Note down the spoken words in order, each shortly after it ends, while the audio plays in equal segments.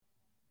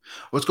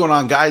What's going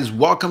on, guys?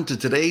 Welcome to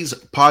today's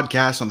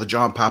podcast on the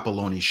John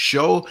Papaloni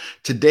Show.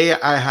 Today,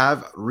 I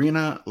have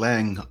Rina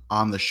Lang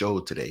on the show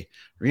today.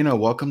 Rina,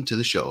 welcome to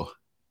the show.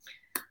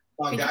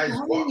 Thank you for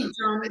having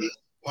me,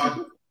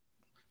 John.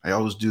 I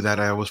always do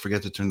that. I always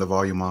forget to turn the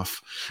volume off.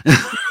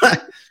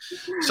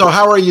 So,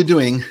 how are you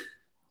doing?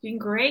 Doing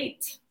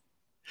great.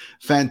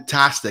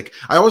 Fantastic.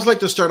 I always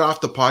like to start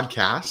off the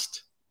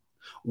podcast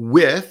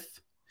with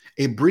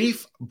a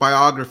brief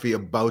biography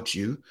about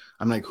you.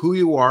 I'm like who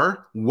you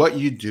are, what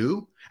you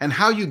do, and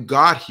how you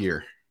got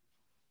here.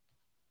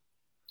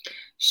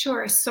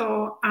 Sure.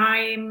 So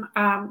I'm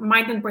a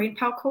mind and brain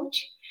power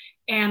coach.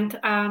 And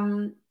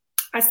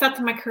I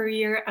started my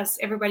career as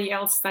everybody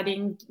else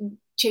studying,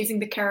 chasing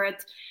the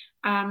carrot.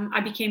 I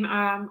became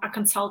a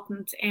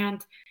consultant.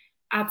 And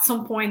at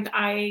some point,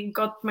 I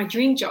got my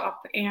dream job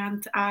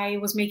and I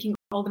was making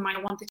all the money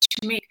I wanted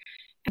to make.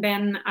 And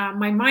then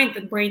my mind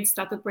and brain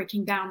started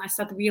breaking down. I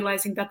started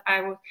realizing that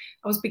I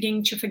was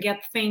beginning to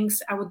forget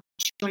things. I would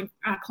join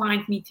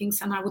client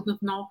meetings and I would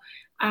not know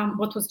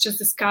what was just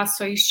discussed.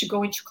 So I used to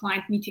go into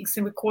client meetings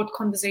and record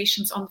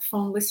conversations on the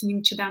phone,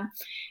 listening to them.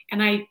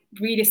 And I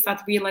really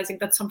started realizing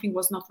that something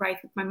was not right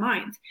with my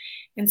mind.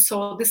 And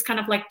so this kind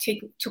of like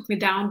took me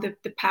down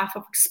the path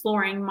of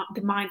exploring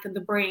the mind and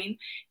the brain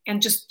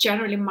and just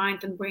generally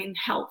mind and brain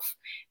health.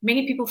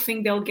 Many people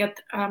think they'll get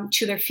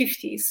to their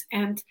 50s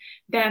and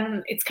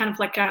then it's kind of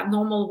like a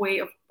normal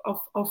way of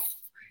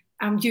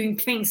doing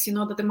things,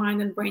 that the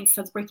mind and brain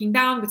starts breaking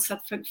down. We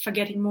start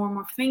forgetting more and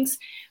more things.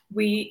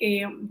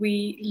 We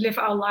live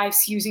our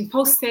lives using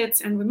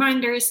post-its and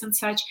reminders and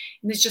such,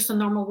 and it's just a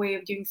normal way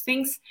of doing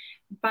things.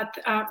 But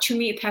to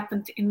me, it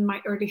happened in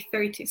my early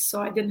 30s,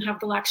 so I didn't have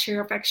the luxury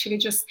of actually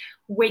just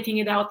waiting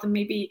it out and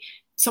maybe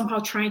somehow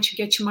trying to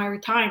get to my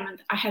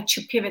retirement. I had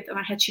to pivot and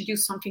I had to do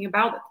something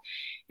about it.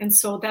 And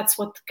so that's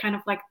what kind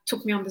of like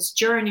took me on this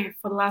journey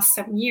for the last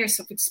 7 years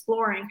of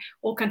exploring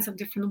all kinds of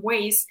different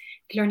ways,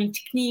 learning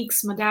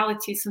techniques,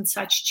 modalities, and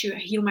such to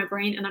heal my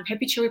brain. And I'm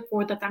happy to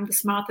report that I'm the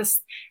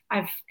smartest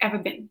I've ever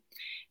been.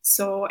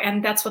 So,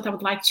 and that's what I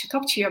would like to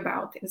talk to you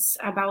about, is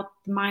about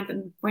the mind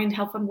and brain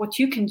health and what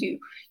you can do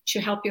to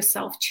help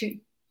yourself too.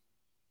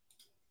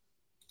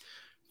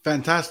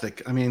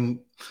 Fantastic. I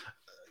mean,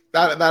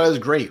 that is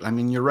great. I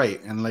mean, you're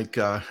right. And like,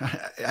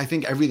 I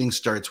think everything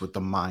starts with the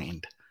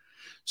mind.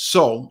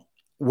 So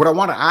what I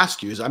want to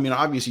ask you is, I mean,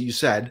 obviously you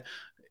said,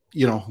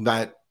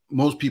 that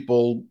most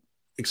people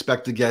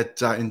expect to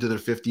get into their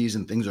 50s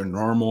and things are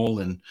normal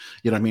and,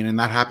 and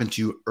that happened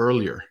to you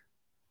earlier,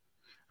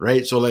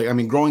 right? So like, I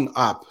mean, growing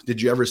up,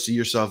 did you ever see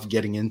yourself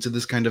getting into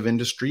this kind of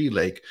industry?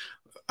 Like,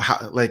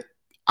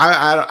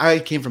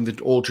 I came from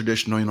the old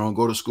traditional,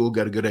 go to school,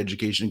 get a good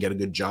education, get a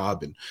good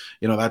job, and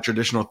that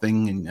traditional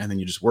thing, and then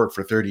you just work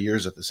for 30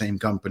 years at the same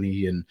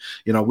company, and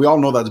we all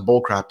know that's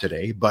bullcrap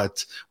today.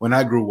 But when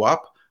I grew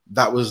up,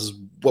 that was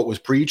what was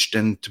preached,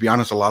 and to be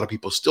honest, a lot of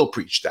people still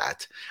preach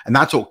that, and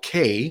that's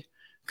okay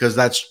because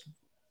that's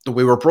the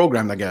way we're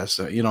programmed, I guess.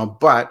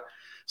 But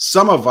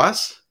some of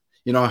us,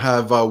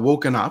 have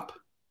woken up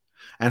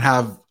and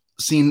have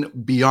seen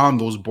beyond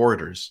those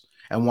borders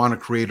and want to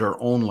create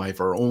our own life,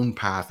 our own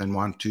path, and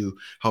want to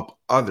help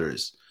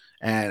others.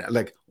 And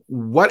like,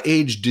 what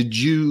age did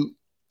you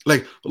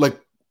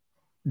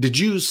did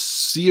you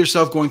see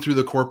yourself going through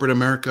the corporate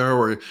America,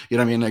 or,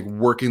 like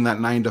working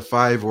that 9 to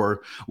 5,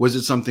 or was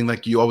it something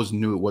like you always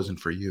knew it wasn't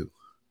for you?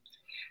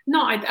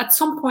 No, at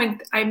some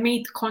point I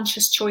made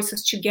conscious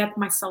choices to get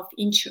myself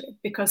into it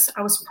because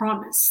I was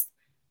promised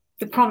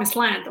the promised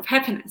land of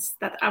happiness,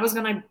 that I was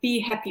going to be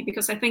happy,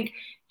 because I think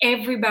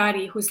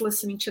everybody who's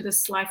listening to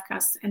this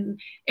livecast and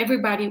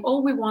everybody,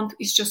 all we want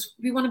is just,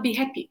 we want to be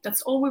happy.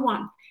 That's all we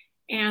want.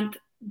 And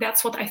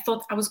that's what I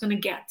thought I was going to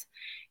get.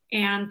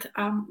 And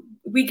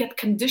we get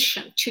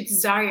conditioned to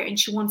desire and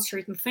to want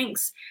certain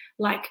things.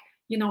 Like,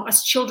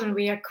 as children,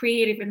 we are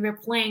creative and we're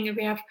playing and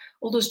we have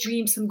all those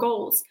dreams and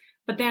goals.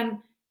 But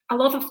then a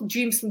lot of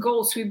dreams and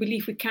goals, we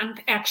believe we can't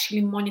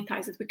actually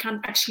monetize it. We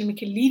can't actually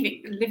make a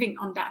living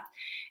on that.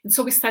 And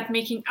so we start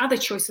making other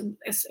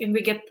choices, and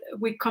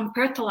we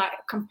compartmentalize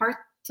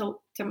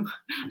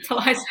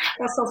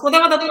ourselves,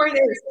 whatever that word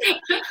is.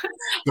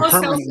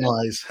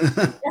 Compartmentalize.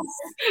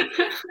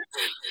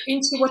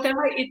 Into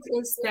whatever it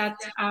is that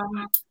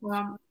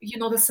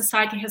the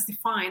society has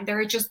defined. There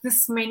are just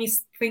this many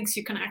things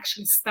you can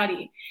actually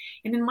study.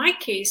 And in my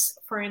case,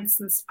 for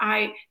instance,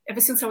 ever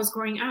since I was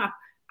growing up,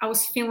 I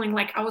was feeling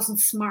like I wasn't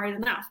smart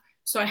enough.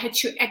 So I had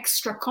to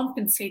extra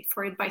compensate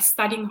for it by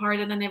studying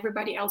harder than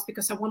everybody else,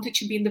 because I wanted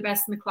to be in the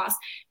best in the class.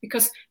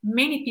 Because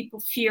many people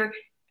fear,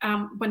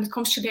 when it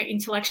comes to their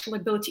intellectual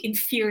ability,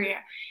 inferior.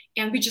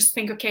 And we just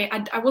think, okay,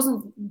 I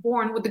wasn't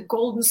born with the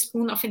golden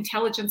spoon of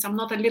intelligence. I'm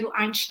not a little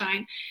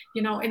Einstein,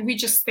 and we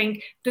just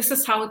think this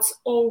is how it's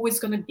always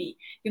going to be.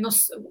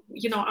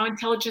 Our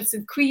intelligence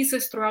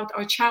increases throughout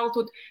our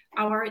childhood,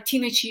 our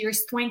teenage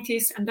years,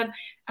 20s, and then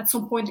at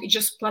some point it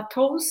just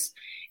plateaus.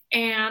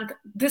 And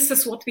this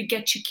is what we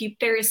get to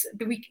keep.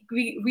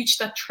 We reach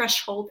that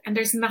threshold, and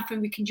there's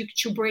nothing we can do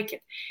to break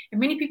it. And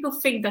many people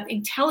think that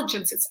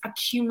intelligence is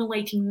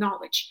accumulating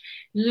knowledge,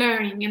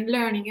 learning and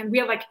learning, and we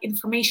are like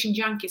information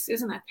junkies,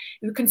 isn't it?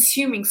 We're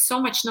consuming so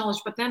much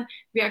knowledge, but then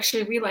we're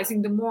actually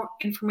realizing the more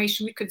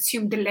information we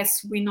consume, the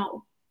less we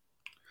know.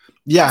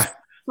 Yeah,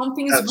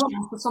 something is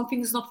wrong, but something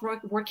is not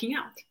working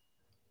out.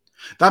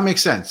 That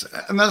makes sense.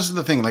 And that's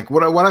the thing. Like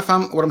what I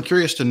found, what I'm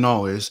curious to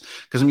know is,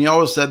 because I mean, you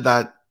always said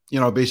that,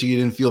 basically you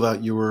didn't feel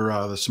that you were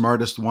the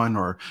smartest one,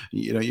 or,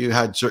 you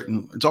had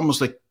certain, it's almost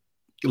like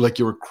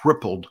you were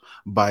crippled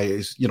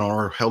by,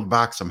 or held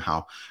back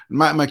somehow.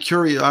 My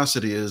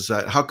curiosity is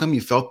that how come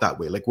you felt that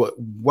way? Like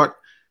what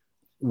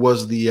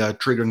was the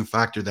triggering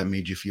factor that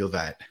made you feel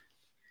that?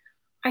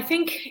 I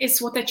think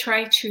it's what I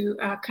try to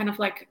kind of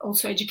like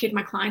also educate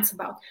my clients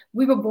about.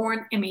 We were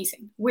born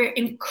amazing. We're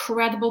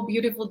incredible,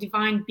 beautiful,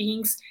 divine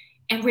beings,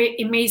 and we're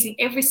amazing.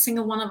 Every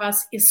single one of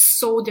us is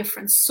so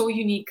different, so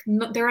unique.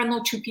 No, there are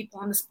no two people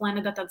on this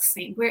planet that are the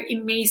same. We're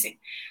amazing.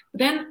 But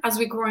then as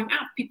we're growing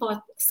up,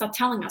 people start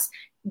telling us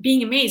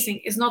being amazing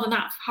is not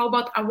enough. How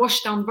about a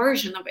washed down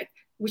version of it,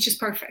 which is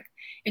perfect?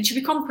 And to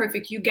become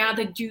perfect, you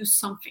gotta do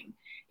something.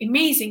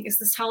 Amazing is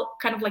this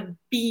kind of like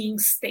being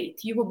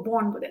state. You were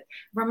born with it.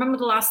 Remember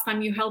the last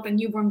time you held a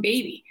newborn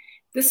baby.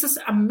 This is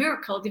a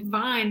miracle,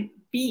 divine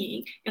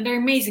being, and they're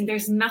amazing.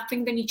 There's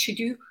nothing they need to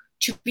do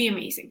to be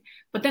amazing.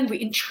 But then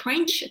we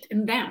entrench it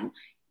in them.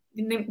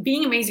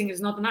 Being amazing is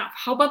not enough.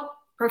 How about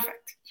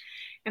perfect?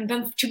 And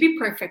then to be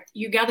perfect,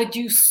 you got to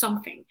do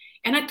something.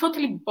 And I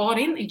totally bought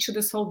into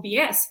this whole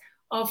BS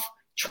of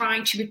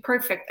trying to be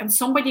perfect. And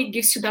somebody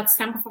gives you that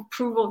stamp of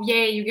approval.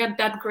 Yay, you got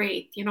that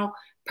grade,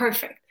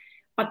 perfect.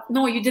 But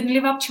no, you didn't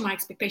live up to my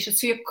expectations.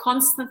 So you're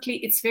constantly,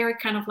 it's very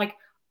kind of like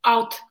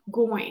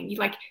outgoing.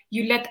 Like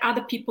you let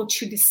other people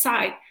to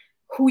decide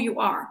who you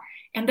are.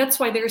 And that's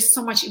why there is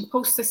so much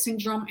imposter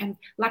syndrome and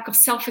lack of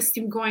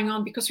self-esteem going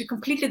on, because we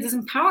completely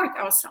disempowered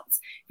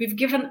ourselves. We've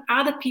given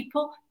other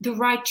people the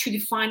right to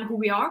define who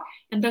we are,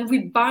 and then we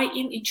buy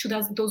into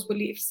those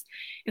beliefs.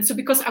 And so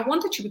because I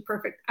wanted to be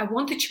perfect, I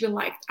wanted to be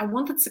liked, I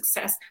wanted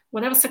success,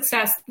 whatever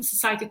success the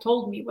society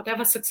told me,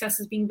 whatever success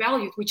is being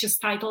valued, which is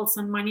titles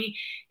and money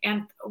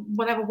and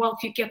whatever wealth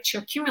you get to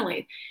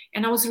accumulate.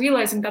 And I was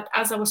realizing that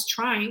as I was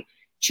trying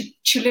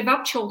to live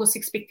up to all those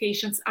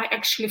expectations, I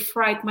actually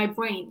fried my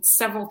brain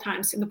several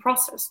times in the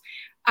process.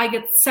 I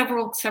get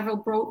several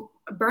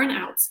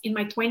burnouts in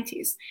my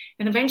 20s.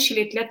 And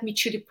eventually it led me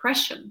to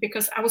depression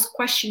because I was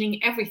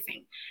questioning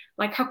everything.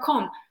 Like, how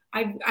come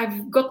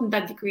I've gotten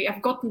that degree,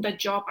 I've gotten that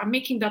job, I'm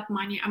making that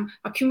money, I'm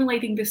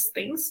accumulating these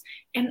things.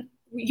 And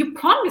you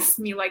promised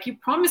me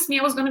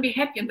I was going to be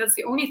happy. And that's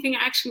the only thing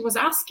I actually was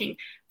asking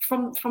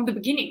from the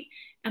beginning.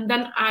 And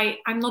then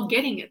I'm not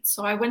getting it.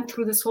 So I went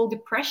through this whole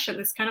depression.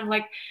 It's kind of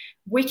like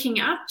waking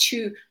up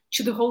to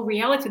the whole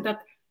reality that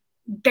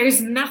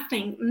there's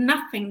nothing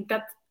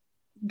that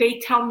they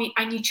tell me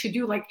I need to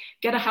do, like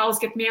get a house,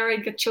 get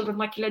married, get children.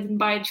 Luckily, I didn't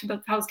buy into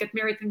that house, get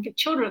married and get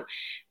children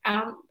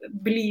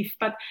belief.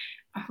 But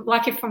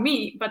lucky for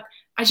me, but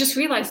I just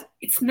realized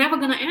it's never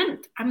going to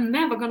end. I'm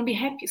never going to be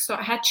happy. So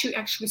I had to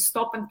actually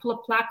stop and pull a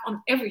plug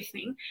on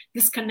everything,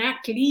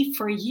 disconnect, leave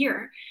for a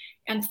year,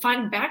 and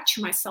find back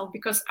to myself,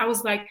 because I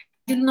was like,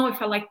 didn't know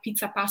if I like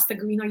pizza, pasta,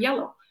 green or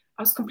yellow.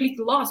 I was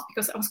completely lost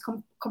because I was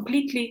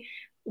completely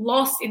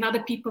lost in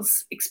other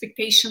people's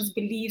expectations,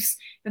 beliefs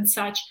and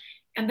such.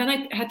 And then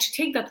I had to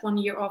take that 1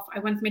 year off. I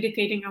went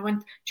meditating, I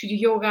went to the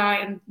yoga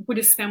and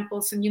Buddhist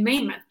temples and you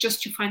name it,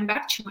 just to find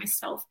back to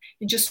myself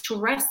and just to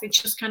rest.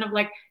 It's just kind of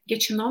like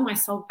get to know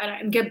myself better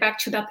and get back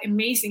to that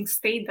amazing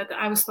state that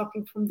I was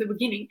talking from the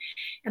beginning.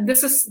 And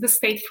this is the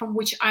state from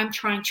which I'm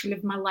trying to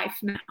live my life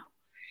now.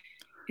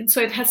 And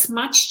so it has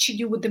much to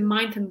do with the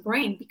mind and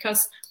brain,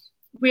 because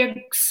we are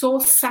so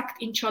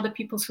sucked into other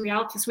people's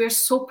realities. We are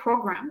so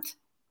programmed.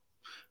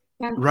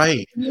 And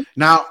right.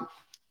 Now,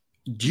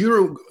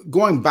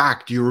 going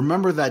back, do you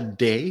remember that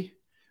day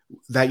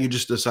that you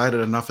just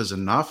decided enough is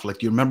enough? Like,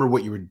 do you remember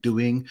what you were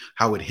doing,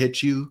 how it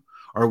hit you?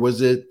 Or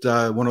was it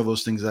one of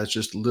those things that's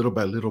just little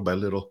by little by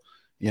little,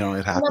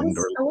 it happened?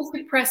 I was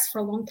depressed for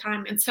a long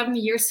time. And 7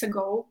 years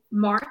ago,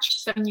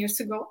 March, 7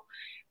 years ago,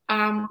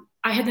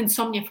 I had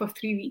insomnia for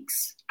 3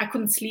 weeks. I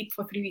couldn't sleep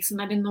for 3 weeks and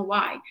I didn't know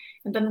why.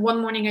 And then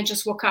one morning I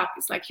just woke up.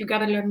 It's like, you got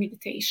to learn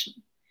meditation.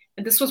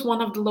 And this was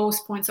one of the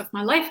lowest points of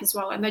my life as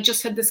well. And I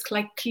just had this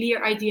like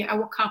clear idea. I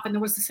woke up and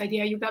there was this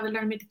idea, you got to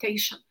learn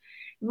meditation.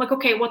 I'm like,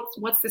 okay,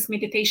 what's this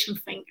meditation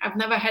thing? I've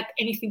never had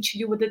anything to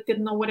do with it,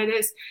 didn't know what it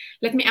is.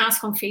 Let me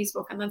ask on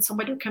Facebook. And then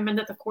somebody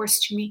recommended a course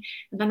to me.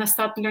 And then I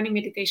started learning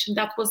meditation.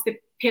 That was the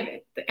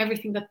pivot,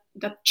 everything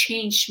that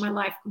changed my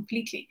life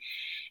completely.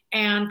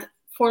 And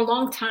for a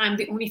long time,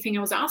 the only thing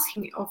I was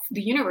asking of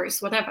the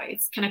universe, whatever,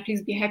 it's, can I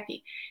please be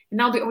happy? And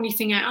now the only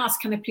thing I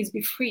ask, can I please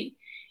be free?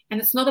 And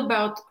it's not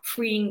about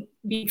being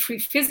free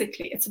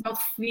physically. It's about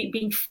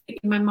being free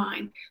in my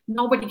mind.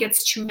 Nobody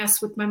gets to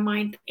mess with my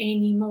mind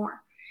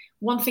anymore.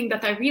 One thing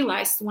that I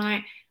realized when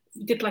I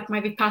did like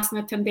my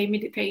Vipassana 10-day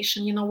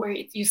meditation, where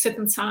you sit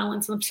in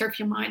silence and observe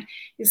your mind,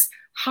 is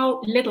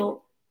how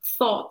little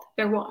thought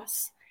there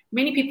was.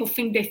 Many people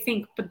think they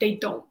think, but they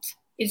don't.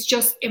 It's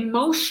just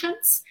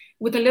emotions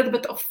with a little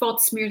bit of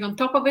thought smeared on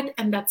top of it,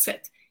 and that's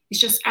it. It's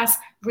just us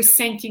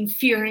resenting,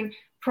 fearing,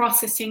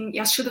 processing.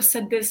 I should have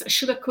said this. I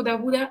should have, coulda,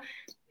 woulda.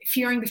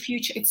 Fearing the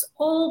future. It's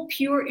all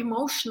pure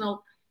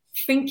emotional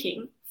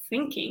thinking,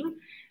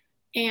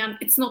 and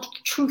it's not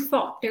true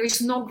thought. There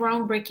is no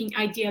groundbreaking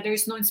idea. There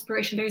is no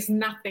inspiration. There is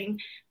nothing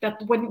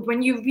that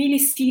when you really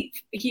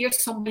hear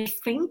somebody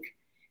think,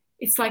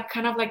 it's like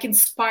kind of like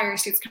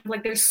inspires you. It's kind of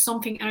like there's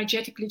something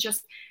energetically,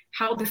 just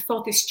how the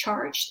thought is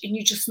charged, and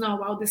you just know,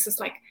 wow, this is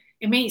like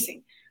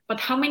amazing. But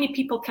how many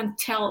people can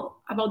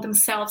tell about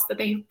themselves that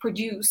they have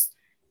produced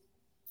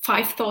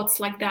 5 thoughts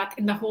like that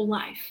in the whole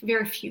life?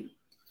 Very few.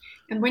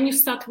 And when you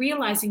start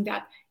realizing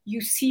that,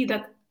 you see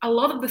that a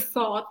lot of the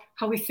thought,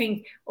 how we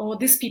think, oh,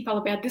 these people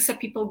are bad, these are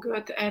people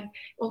good, and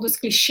all those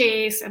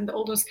cliches and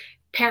all those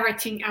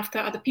parroting after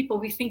other people,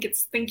 we think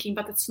it's thinking,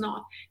 but it's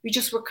not. We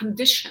just were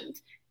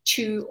conditioned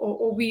to,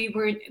 or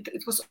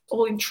it was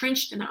all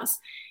entrenched in us.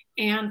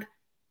 And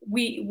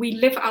we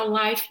live our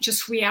life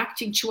just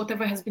reacting to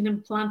whatever has been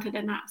implanted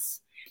in us.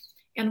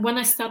 And when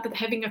I started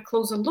having a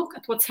closer look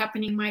at what's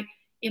happening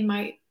in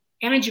my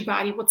energy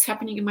body, what's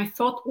happening in my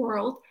thought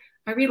world,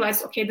 I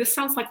realized, okay, this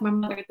sounds like my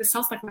mother, this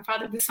sounds like my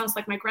father, this sounds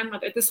like my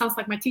grandmother, this sounds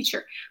like my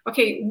teacher.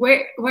 Okay,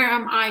 where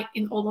am I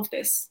in all of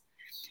this?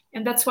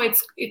 And that's why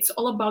it's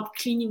all about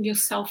cleaning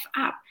yourself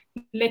up,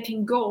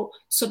 letting go,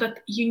 so that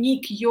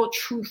your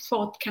true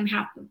thought can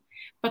happen.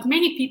 But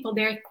many people,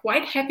 they're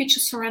quite happy to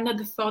surrender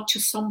the thought to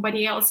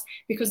somebody else,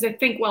 because they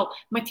think, well,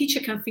 my teacher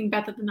can think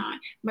better than I,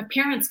 my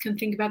parents can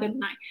think better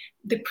than I,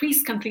 the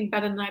priest can think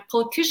better than I,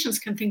 politicians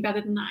can think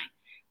better than I.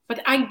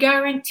 But I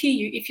guarantee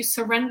you, if you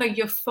surrender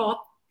your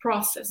thought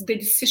process, the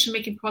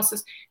decision-making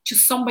process, to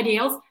somebody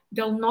else,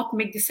 they'll not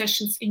make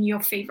decisions in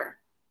your favor.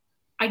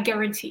 I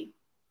guarantee.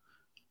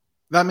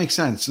 That makes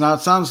sense. Now,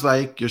 it sounds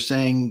like you're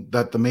saying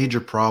that the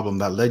major problem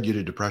that led you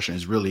to depression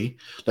is really,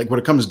 like, what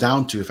it comes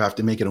down to, if I have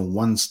to make it in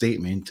one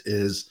statement,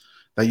 is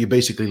that you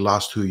basically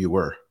lost who you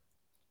were.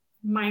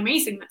 My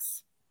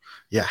amazingness.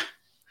 Yeah.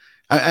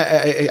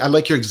 I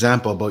like your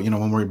example about,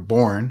 when we're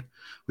born,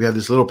 we have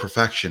this little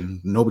perfection.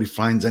 Nobody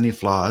finds any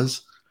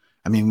flaws.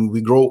 I mean,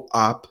 we grow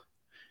up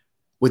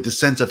with the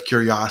sense of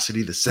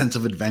curiosity, the sense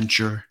of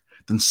adventure.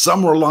 Then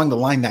somewhere along the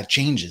line that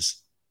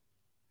changes,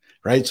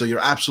 right? So you're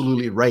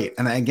absolutely right.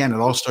 And again, it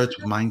all starts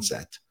with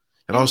mindset.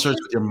 It all starts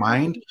with your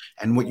mind,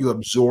 and what you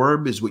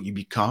absorb is what you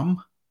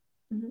become.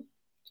 Mm-hmm.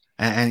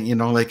 And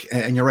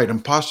and you're right.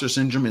 Imposter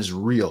syndrome is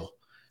real,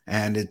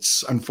 and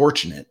it's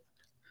unfortunate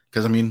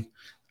because,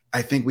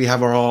 I think we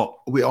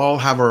all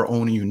have our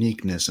own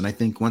uniqueness. And I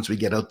think once we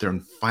get out there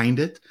and find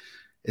it,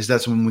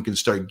 that's when we can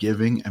start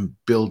giving and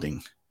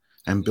building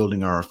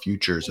our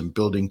futures and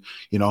building,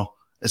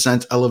 a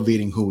sense,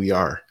 elevating who we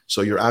are.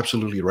 So you're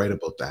absolutely right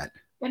about that.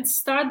 And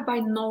start by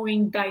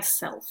knowing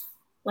thyself,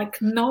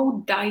 like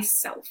know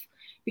thyself,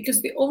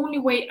 because the only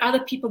way other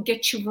people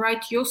get to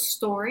write your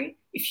story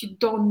if you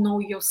don't know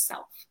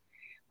yourself.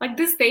 Like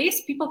these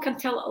days, people can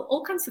tell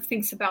all kinds of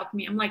things about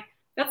me. I'm like,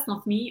 that's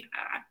not me.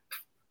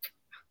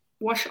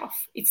 Wash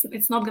off.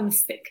 It's not going to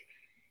stick.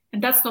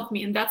 And that's not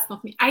me. And that's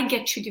not me. I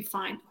get to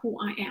define who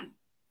I am.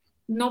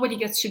 Nobody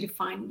gets to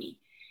define me.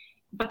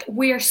 But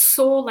we're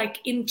so like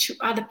into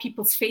other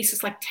people's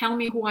faces, like, tell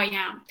me who I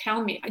am.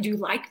 Tell me, do you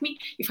like me?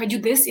 If I do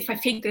this, if I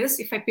fake this,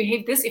 if I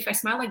behave this, if I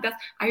smile like that,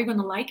 are you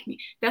gonna like me?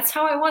 That's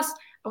how I was.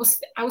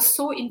 I was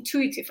so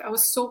intuitive. I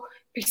was so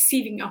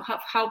perceiving of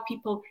how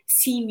people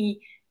see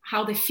me,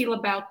 how they feel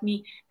about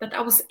me, that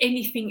I was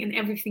anything and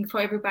everything for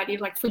everybody.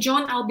 Like for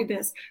John, I'll be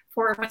this.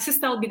 For my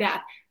sister, I'll be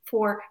that.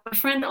 For my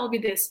friend, I'll be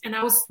this. And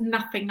I was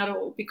nothing at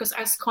all, because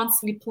I was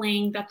constantly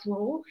playing that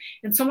role.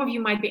 And some of you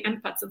might be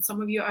empaths, and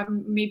some of you are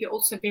maybe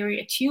also very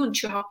attuned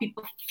to how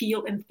people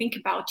feel and think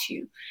about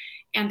you.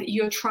 And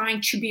you're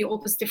trying to be all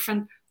these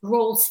different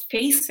roles,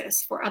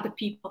 faces for other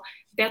people.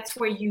 That's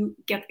where you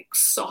get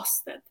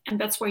exhausted. And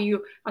that's where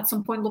you, at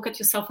some point, look at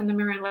yourself in the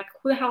mirror and like,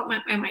 who the hell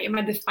am I? Am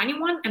I the funny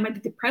one? Am I the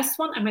depressed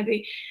one? Am I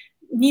the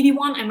needy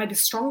one? Am I the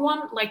strong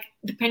one? Like,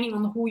 depending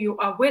on who you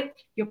are with,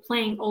 you're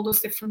playing all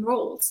those different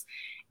roles.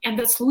 And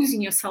that's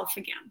losing yourself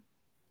again.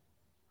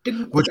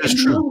 Which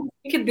is true.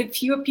 The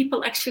fewer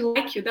people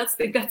actually like you.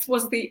 That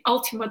was the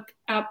ultimate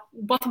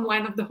bottom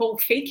line of the whole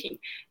faking.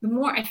 The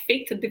more I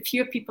faked it, the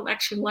fewer people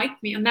actually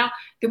liked me. And now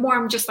the more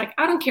I'm just like,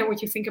 I don't care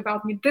what you think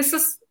about me. This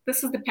is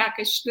the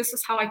package. This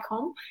is how I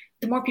come.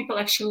 The more people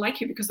actually like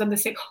you, because then they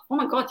say, oh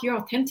my God, you're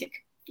authentic.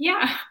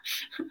 Yeah.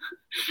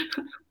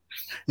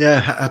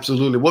 Yeah,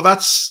 absolutely. Well,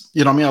 that's,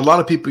 a lot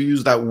of people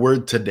use that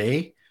word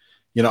today,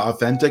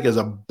 authentic, as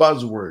a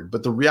buzzword.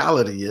 But the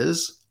reality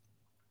is,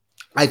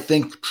 I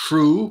think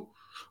true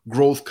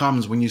growth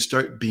comes when you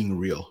start being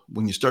real,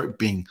 when you start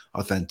being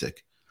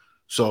authentic.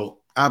 So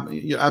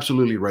you're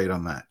absolutely right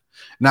on that.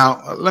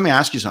 Now, let me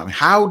ask you something.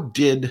 How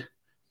did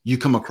you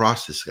come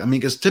across this?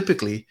 Because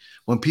typically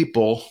when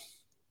people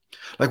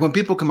Like when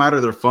people come out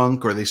of their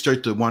funk or they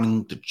start to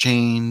wanting to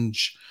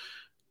change,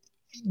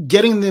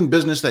 getting the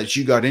business that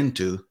you got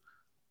into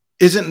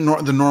isn't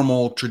the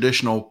normal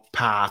traditional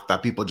path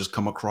that people just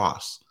come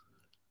across,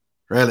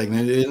 right? Like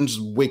they didn't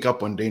just wake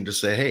up one day and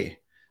just say, "Hey,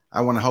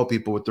 I want to help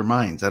people with their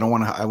minds. I don't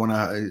want to. I want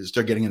to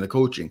start getting into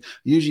coaching."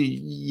 Usually,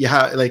 you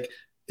have like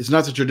it's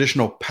not the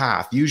traditional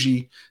path.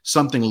 Usually,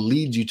 something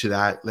leads you to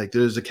that. Like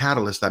there's a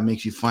catalyst that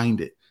makes you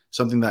find it.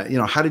 Something that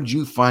How did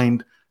you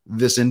find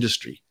this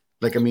industry?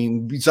 Like, I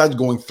mean, besides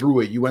going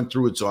through it, you went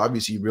through it, so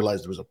obviously you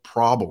realized there was a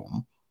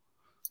problem.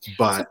 So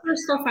But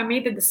first off, I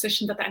made the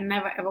decision that I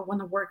never ever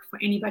want to work for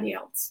anybody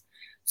else.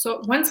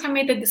 So once I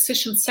made the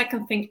decision,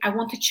 second thing, I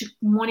wanted to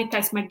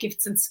monetize my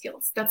gifts and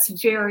skills. That's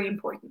very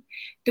important.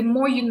 The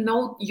more you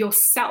know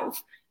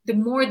yourself, the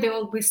more there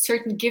will be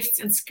certain gifts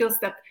and skills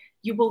that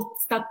you will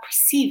start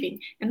perceiving,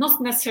 and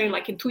not necessarily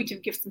like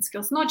intuitive gifts and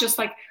skills, not just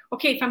like,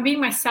 okay, if I'm being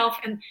myself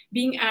and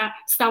being a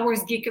Star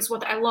Wars geek is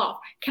what I love,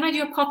 can I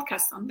do a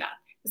podcast on that?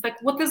 It's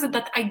like, what is it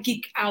that I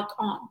geek out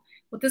on?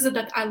 What is it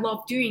that I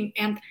love doing?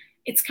 And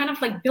it's kind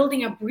of like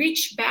building a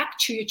bridge back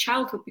to your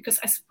childhood, because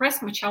I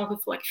suppressed my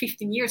childhood for like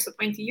 15 years or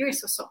 20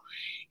 years or so.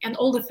 And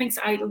all the things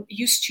I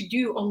used to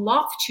do or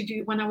loved to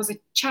do when I was a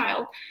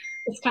child,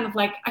 it's kind of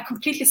like I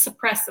completely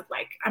suppressed it.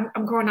 Like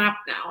I'm grown up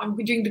now. I'm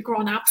doing the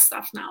grown up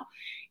stuff now.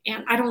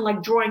 And I don't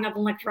like drawing. I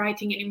don't like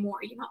writing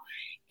anymore,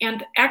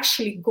 And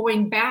actually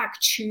going back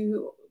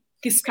to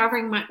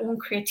discovering my own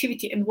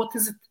creativity and what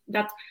is it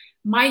that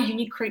my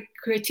unique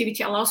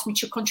creativity allows me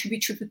to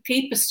contribute to the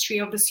tapestry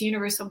of this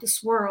universe, of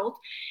this world,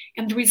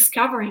 and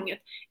rediscovering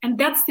it. And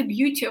that's the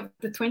beauty of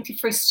the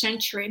 21st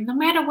century. No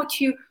matter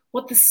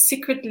what the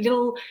secret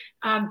little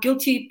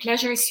guilty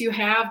pleasures you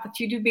have that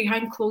you do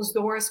behind closed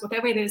doors,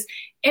 whatever it is,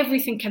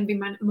 everything can be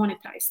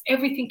monetized.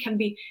 Everything can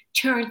be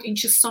turned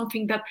into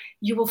something that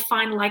you will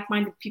find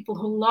like-minded people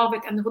who love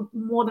it and who are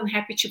more than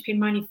happy to pay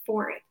money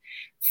for it.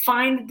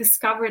 Find,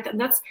 discover it. And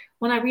that's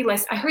when I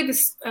realized, I heard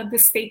this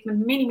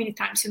statement many, many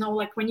times,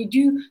 like when you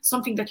do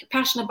something that you're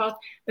passionate about,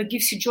 that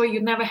gives you joy, you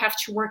never have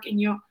to work in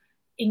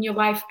your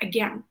life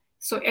again.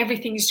 So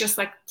everything is just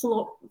like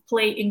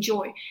play,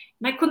 enjoy.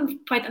 And I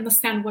couldn't quite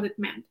understand what it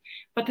meant.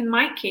 But in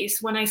my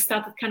case, when I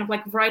started kind of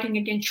like writing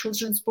again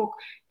children's book,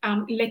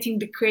 letting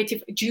the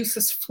creative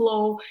juices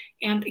flow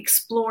and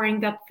exploring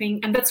that thing.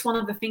 And that's one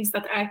of the things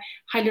that I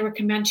highly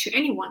recommend to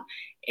anyone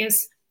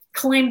is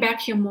claim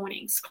back your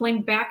mornings.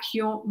 Claim back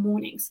your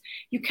mornings.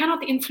 You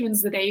cannot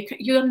influence the day.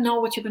 You don't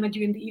know what you're going to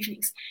do in the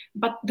evenings.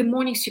 But the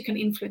mornings you can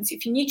influence.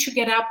 If you need to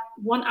get up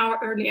 1 hour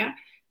earlier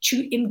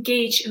to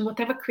engage in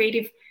whatever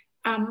creative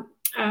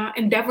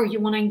endeavor you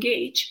want to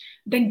engage,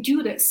 then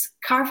do this.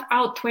 Carve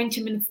out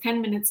 20 minutes,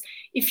 10 minutes.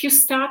 If you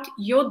start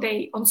your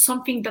day on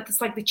something that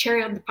is like the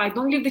cherry on the pie,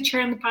 don't leave the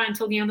cherry on the pie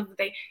until the end of the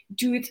day.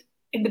 Do it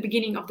in the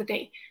beginning of the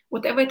day.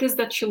 Whatever it is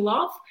that you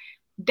love,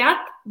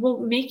 that will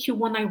make you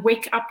want to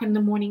wake up in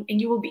the morning,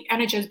 and you will be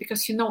energized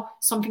because you know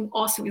something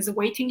awesome is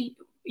awaiting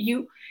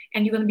you,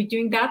 and you're going to be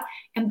doing that.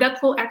 And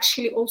that will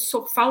actually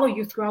also follow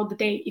you throughout the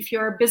day. If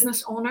you're a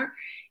business owner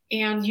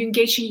and you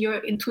engage in your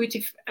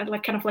intuitive,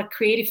 like kind of like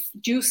creative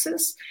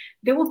juices,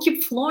 they will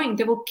keep flowing.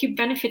 They will keep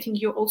benefiting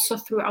you also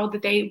throughout the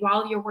day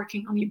while you're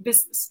working on your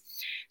business.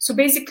 So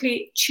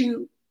basically,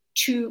 to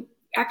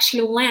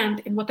actually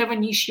land in whatever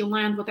niche you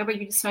land, whatever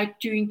you decide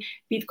doing,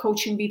 be it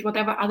coaching, be it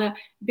whatever other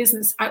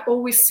business, I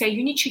always say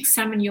you need to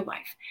examine your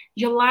life.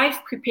 Your life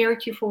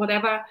prepared you for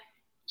whatever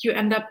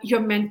you're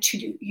meant to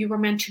do. You were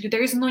meant to do.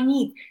 There is no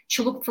need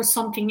to look for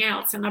something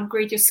else and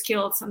upgrade your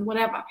skills and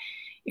whatever.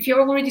 If you're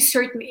already a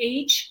certain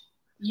age,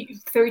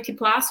 30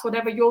 plus,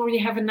 whatever, you already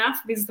have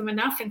enough wisdom,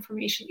 enough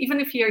information, even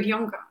if you're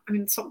younger. I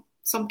mean,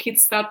 some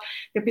kids start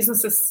their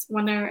businesses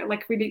when they're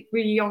like really,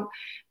 really young.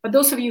 But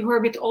those of you who are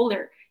a bit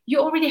older, you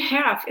already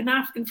have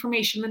enough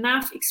information,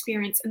 enough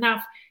experience,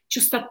 enough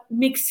to start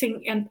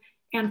mixing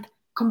and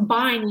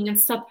combining and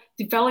start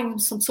developing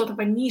some sort of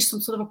a niche,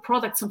 some sort of a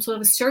product, some sort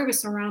of a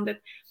service around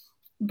it.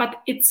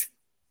 But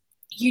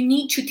you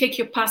need to take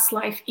your past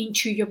life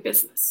into your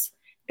business.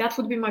 That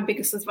would be my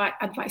biggest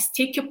advice.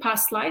 Take your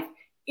past life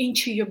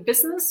into your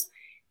business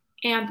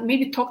and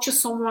maybe talk to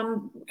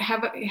someone,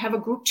 have a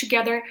group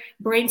together,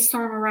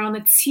 brainstorm around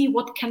it, see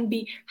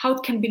how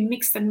it can be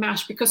mixed and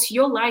matched, because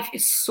your life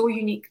is so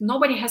unique.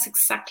 Nobody has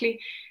exactly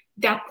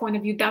that point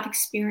of view, that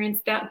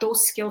experience,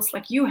 those skills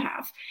like you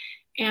have.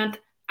 And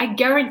I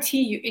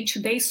guarantee you, in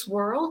today's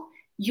world,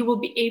 you will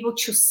be able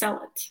to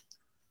sell it.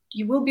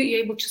 You will be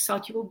able to sell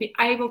it. You will be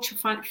able to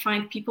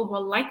find people who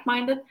are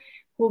like-minded,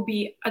 who will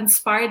be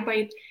inspired by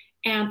it.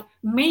 And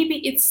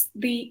maybe it's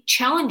the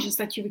challenges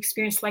that you've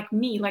experienced, like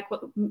me, like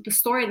the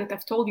story that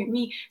I've told you,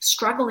 me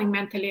struggling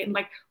mentally and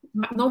like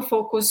no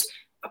focus,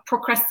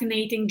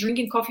 procrastinating,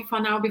 drinking coffee for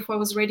an hour before I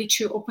was ready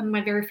to open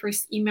my very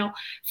first email,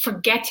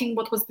 forgetting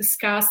what was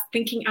discussed,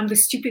 thinking I'm the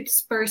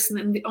stupidest person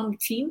on the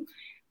team.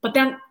 But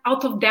then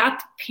out of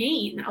that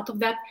pain, out of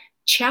that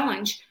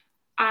challenge,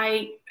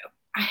 I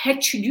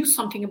had to do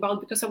something about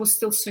it because I was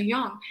still so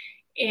young.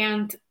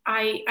 And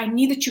I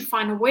needed to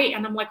find a way.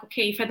 And I'm like,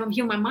 okay, if I don't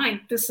heal my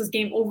mind, this is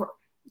game over.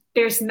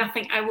 there's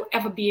nothing I will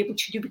ever be able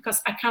to do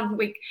because I can't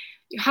wait.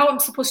 How I'm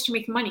supposed to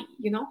make money,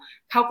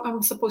 how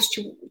I'm supposed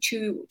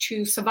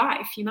to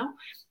survive,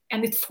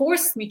 and it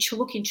forced me to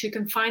look into it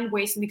and find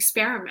ways and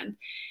experiment.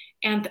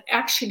 And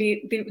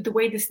actually, the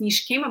way this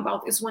niche came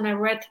about is when I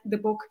read the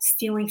book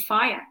Stealing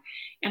Fire.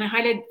 And I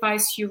highly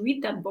advise you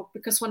read that book,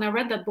 because when I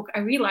read that book, I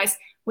realized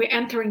we're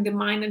entering the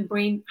mind and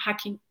brain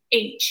hacking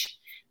age.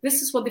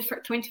 This is what the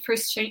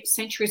 21st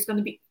century is going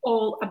to be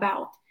all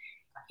about.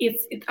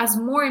 It as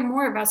more and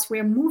more of us,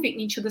 we're moving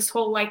into this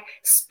whole like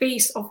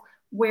space of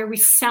where we're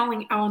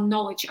selling our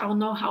knowledge, our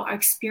know-how, our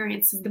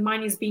experiences. The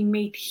money is being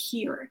made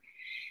here.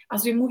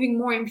 As we're moving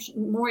more and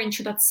more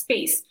into that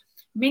space,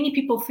 many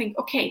people think,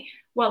 okay,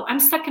 well, I'm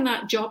stuck in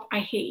a job I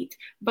hate,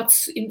 but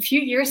in a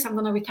few years I'm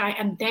going to retire,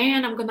 and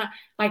then I'm going to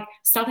like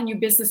start a new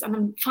business, and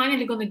I'm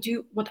finally going to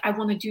do what I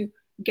want to do.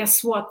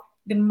 Guess what?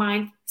 The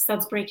mind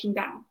starts breaking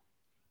down,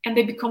 and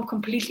they become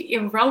completely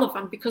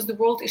irrelevant because the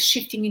world is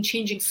shifting and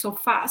changing so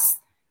fast.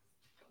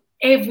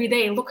 Every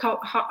day, look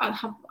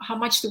how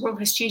much the world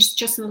has changed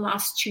just in the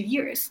last 2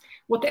 years.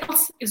 What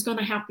else is going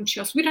to happen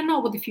to us? We don't know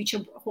what the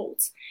future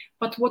holds.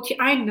 But what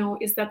I know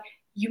is that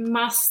you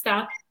must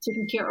start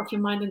taking care of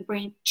your mind and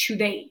brain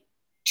today.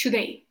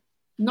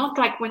 Not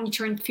like when you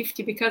turn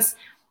 50, because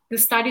the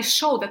studies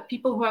show that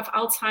people who have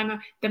Alzheimer,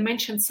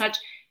 dementia and such,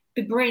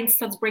 the brain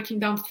starts breaking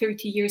down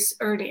 30 years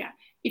earlier.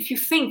 If you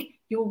think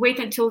you'll wait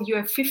until you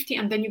are 50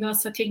 and then you're going to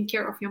start taking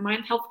care of your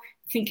mind health,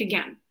 think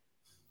again.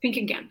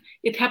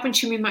 It happened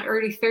to me in my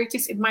early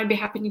 30s. It might be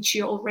happening to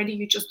you already.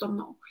 You just don't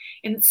know.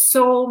 And it's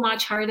so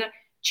much harder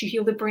to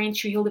heal the brain,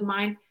 to heal the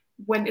mind,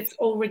 when it's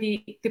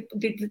already,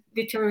 the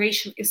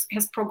deterioration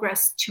has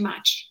progressed too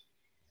much.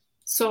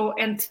 So,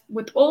 and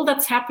with all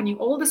that's happening,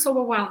 all this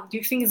overwhelm, do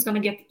you think it's going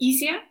to get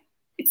easier?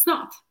 It's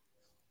not.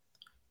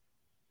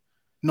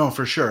 No,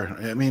 for sure.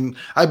 I mean,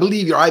 I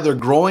believe you're either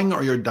growing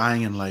or you're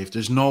dying in life.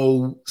 There's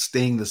no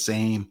staying the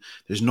same.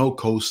 There's no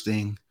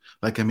coasting.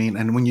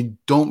 And when you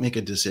don't make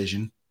a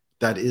decision,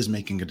 that is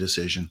making a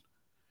decision,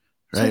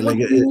 right? So what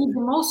do you need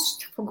the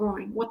most for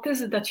growing? What is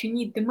it that you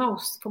need the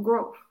most for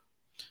growth?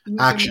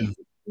 Action.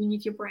 You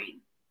need your brain.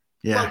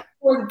 Yeah.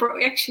 Well,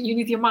 for action, you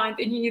need your mind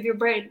and you need your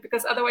brain,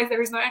 because otherwise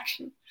there is no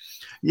action.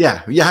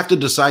 Yeah. You have to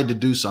decide to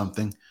do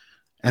something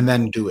and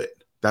then do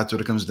it. That's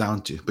what it comes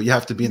down to. But you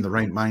have to be in the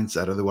right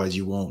mindset. Otherwise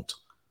you won't.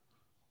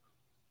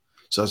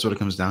 So that's what it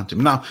comes down to.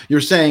 Now,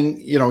 you're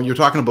saying, you're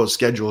talking about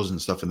schedules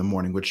and stuff in the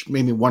morning, which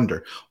made me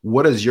wonder,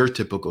 what does your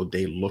typical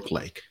day look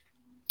like?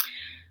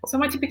 So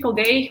my typical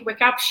day,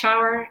 wake up,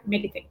 shower,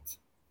 meditate.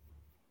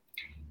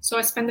 So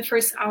I spend the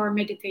first hour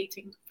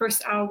meditating,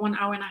 first hour, 1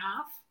 hour and a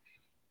half.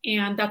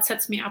 And that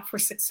sets me up for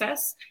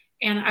success.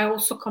 And I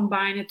also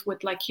combine it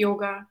with like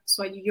yoga.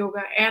 So I do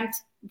yoga and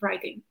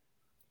writing.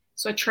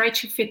 So I try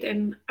to fit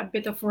in a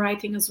bit of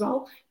writing as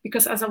well,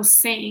 because as I was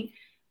saying,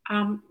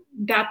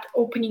 that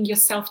opening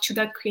yourself to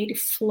that creative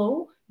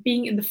flow,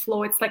 being in the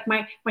flow, it's like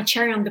my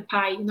cherry on the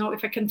pie.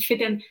 If I can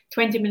fit in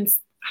 20 minutes,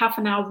 half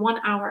an hour,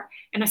 1 hour,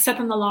 and I set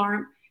an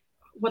alarm,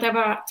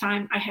 whatever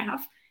time I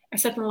have, I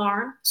set an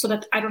alarm so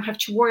that I don't have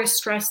to worry,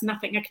 stress,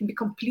 nothing. I can be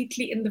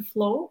completely in the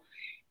flow,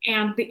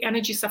 and the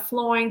energies are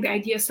flowing, the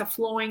ideas are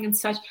flowing and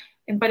such.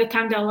 And by the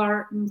time the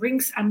alarm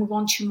rings, I move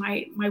on to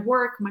my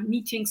work, my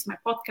meetings, my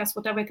podcast,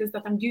 whatever it is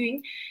that I'm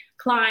doing,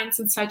 clients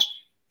and such.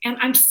 And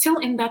I'm still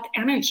in that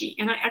energy.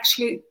 And I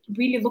actually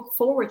really look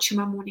forward to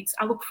my mornings.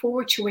 I look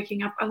forward to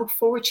waking up. I look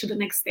forward to the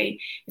next day.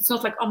 It's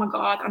not like, oh my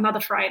God,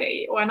 another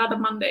Friday or another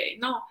Monday.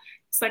 No,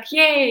 it's like,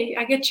 yay,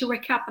 I get to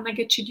wake up and I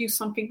get to do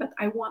something that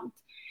I want.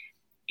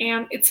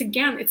 And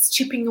it's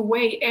chipping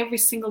away every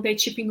single day,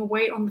 chipping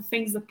away on the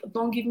things that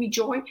don't give me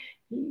joy,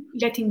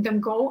 letting them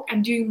go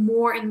and doing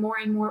more and more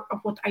and more of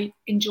what I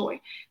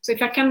enjoy. So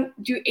if I can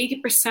do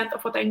 80%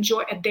 of what I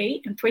enjoy a day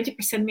and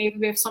 20%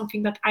 maybe of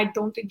something that I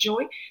don't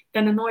enjoy,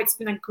 then I know it's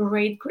been a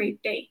great,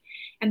 great day.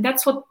 And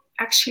that's what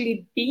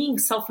actually being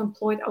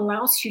self-employed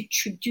allows you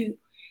to do.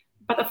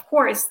 But of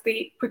course,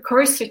 the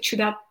precursor to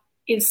that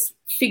is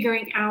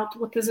figuring out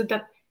what is it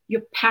that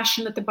you're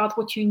passionate about,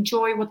 what you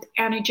enjoy, what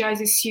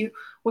energizes you,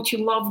 what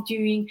you love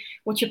doing,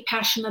 what you're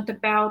passionate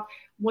about,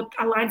 what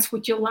aligns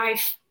with your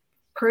life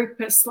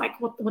purpose, like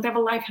whatever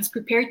life has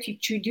prepared you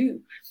to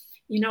do.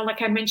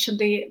 Like I mentioned,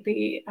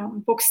 the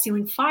book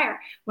Stealing Fire.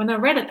 When I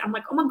read it, I'm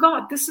like, oh my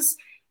God,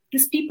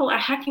 these people are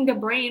hacking their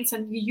brains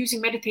and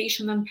using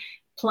meditation and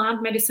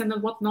plant medicine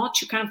and whatnot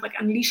to kind of like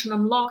unleash and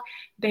unlock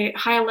the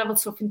higher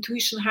levels of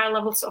intuition, higher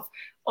levels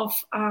of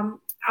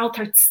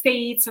altered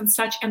states and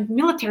such. And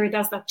military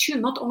does that too,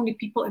 not only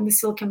people in the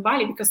Silicon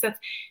Valley, because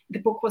the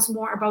book was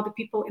more about the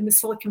people in the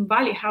Silicon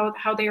Valley,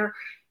 how they are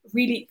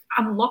really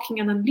unlocking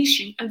and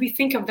unleashing. And we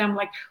think of them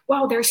like,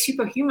 wow, they're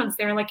superhumans,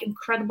 they're like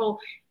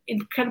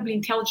incredibly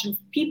intelligent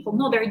people.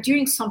 No, they're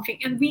doing something,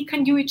 and we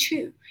can do it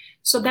too.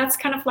 So that's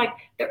kind of like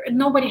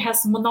nobody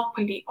has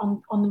monopoly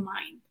on the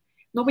mind.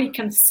 Nobody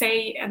can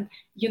say, and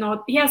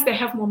yes, they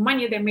have more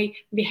money,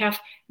 they have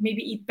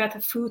maybe eat better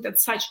food and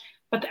such,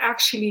 but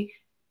actually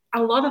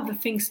a lot of the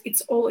things,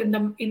 it's all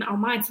in our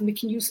minds, and we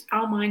can use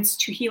our minds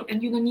to heal,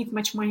 and you don't need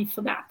much money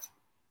for that.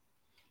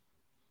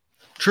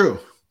 True,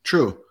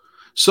 true.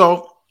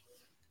 So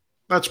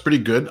that's pretty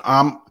good.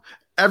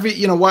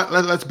 You know what?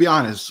 Let's be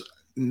honest.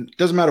 It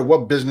doesn't matter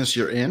what business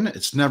you're in.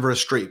 It's never a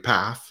straight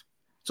path.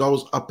 It's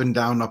always up and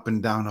down, up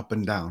and down, up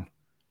and down.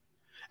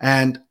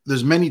 And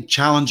there's many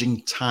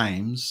challenging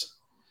times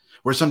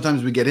where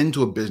sometimes we get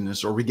into a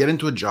business or we get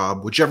into a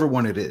job, whichever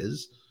one it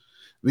is.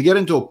 We get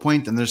into a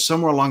point, and there's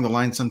somewhere along the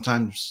line.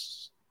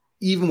 Sometimes,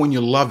 even when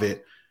you love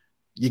it,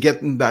 you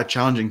get in that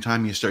challenging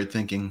time. You start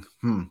thinking,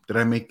 did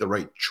I make the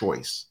right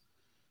choice?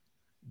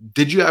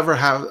 Did you have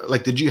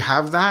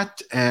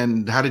that,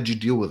 and how did you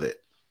deal with it?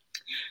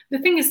 The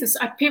thing is this,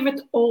 I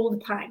pivot all the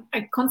time.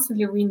 I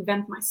constantly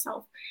reinvent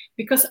myself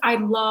because I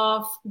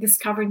love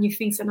discovering new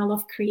things and I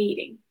love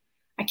creating.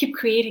 I keep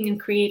creating and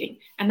creating.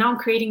 And now I'm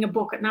creating a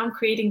book, and now I'm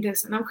creating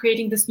this, and I'm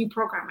creating this new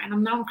program,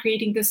 and I'm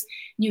creating this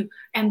new,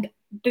 and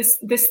this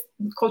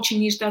coaching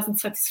niche doesn't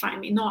satisfy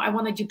me. No, I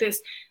want to do this.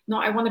 No,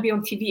 I want to be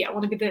on TV. I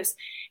want to be this.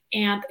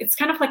 And it's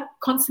kind of like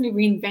constantly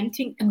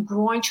reinventing and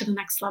growing to the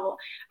next level.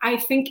 I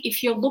think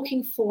if you're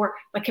looking for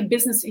like a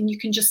business and you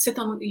can just sit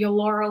on your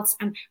laurels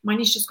and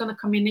money's just going to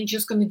come in and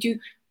just going to do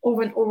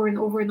over and over and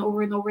over and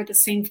over and over the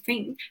same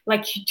thing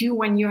like you do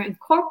when you're in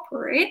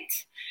corporate,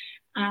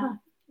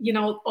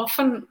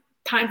 often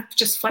time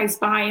just flies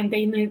by and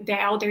day in, day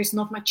out, there's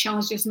not much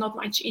challenge, there's not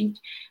much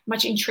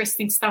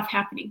interesting stuff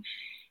happening.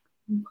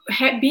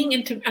 Being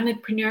an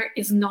entrepreneur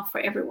is not for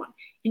everyone.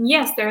 And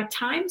yes, there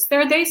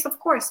are days, of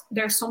course,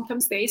 there are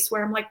sometimes days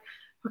where I'm like,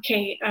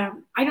 okay,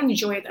 I don't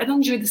enjoy it. I don't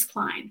enjoy this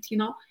client,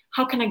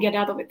 how can I get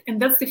out of it?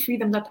 And that's the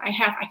freedom that I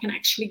have. I can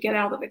actually get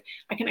out of it.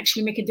 I can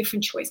actually make a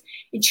different choice.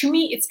 And to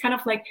me, it's kind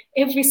of like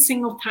every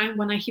single time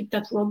when I hit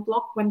that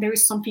roadblock, when there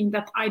is something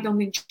that I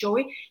don't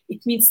enjoy,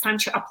 it means time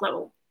to up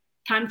level.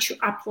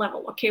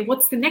 Okay,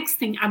 what's the next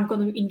thing I'm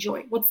going to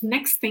enjoy? What's the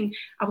next thing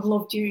I would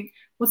love doing?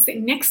 What's the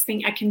next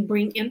thing I can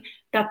bring in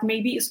that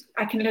maybe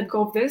I can let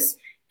go of this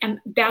and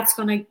that's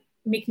going to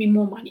make me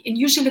more money? And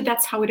usually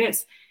that's how it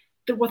is.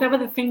 Whatever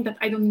the thing that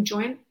I don't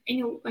enjoy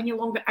any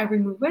longer, I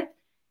remove it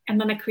and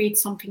then I create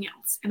something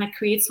else and I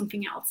create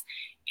something else.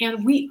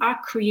 And we are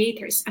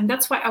creators. And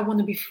that's why I want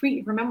to be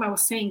free. Remember, I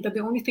was saying that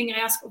the only thing I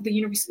ask of the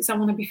universe is I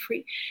want to be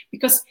free.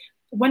 Because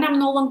when I'm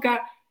no longer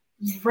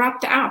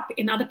wrapped up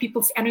in other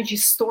people's energy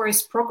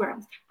stories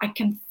programs, I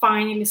can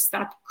finally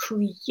start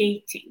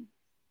creating.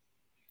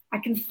 I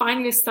can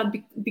finally start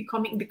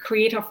becoming the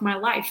creator of my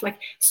life. Like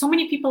so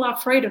many people are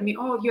afraid of me.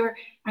 Oh,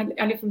 I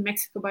live in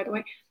Mexico, by the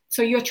way.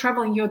 So you're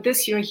traveling, you're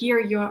this, you're here,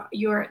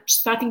 you're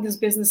starting this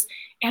business.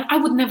 And I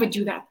would never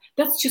do that.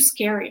 That's too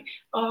scary.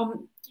 Why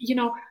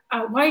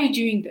are you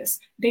doing this?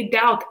 They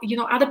doubt,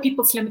 other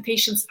people's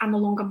limitations are no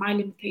longer my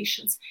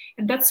limitations.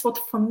 And that's what,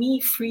 for me,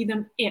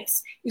 freedom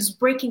is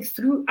breaking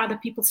through other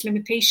people's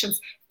limitations,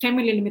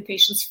 family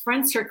limitations,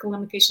 friend circle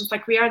limitations.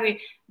 Like we are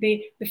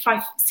the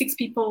 5-6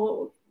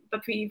 people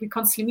that we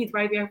constantly meet,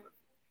 right? We are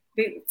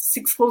the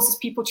 6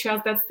 closest people to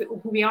us, that's who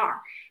we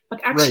are.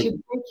 But actually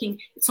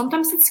breaking,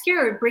 sometimes it's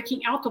scary,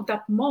 breaking out of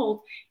that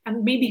mold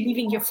and maybe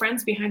leaving your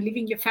friends behind,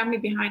 leaving your family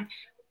behind.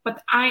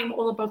 But I'm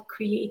all about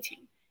creating.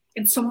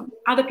 And some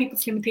other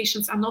people's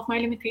limitations are not my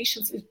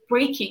limitations. It's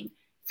breaking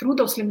through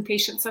those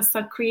limitations and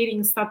start creating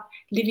and start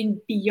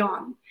living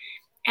beyond.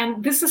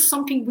 And this is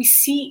something we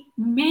see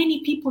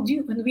many people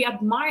do and we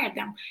admire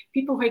them.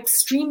 People who are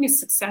extremely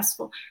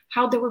successful,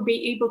 how they were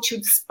able to,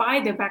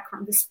 despite their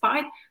background,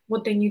 despite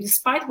what they knew,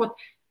 despite what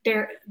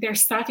their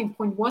starting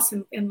point was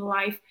in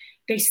life,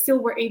 they still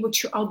were able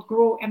to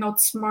outgrow and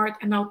outsmart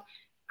and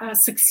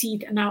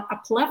succeed and now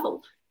up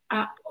level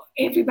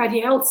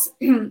everybody else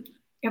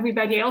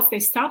they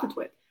started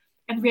with.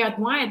 And we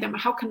admire them.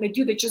 How can they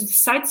do? They just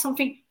decide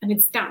something and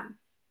it's done.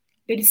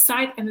 They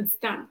decide and it's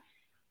done.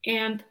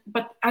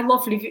 But I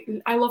love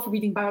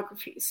reading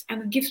biographies,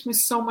 and it gives me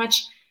so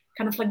much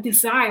kind of like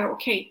desire.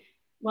 Okay,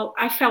 well,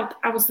 I felt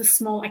I was this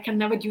small, I can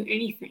never do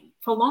anything.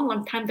 For a long,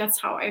 long time, that's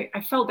how I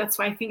felt. That's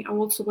why I think I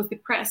also was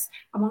depressed,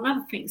 among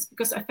other things,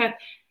 because I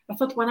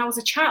thought when I was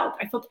a child,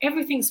 I thought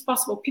everything is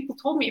possible. People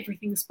told me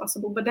everything is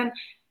possible, but then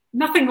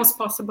nothing was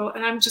possible.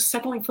 And I'm just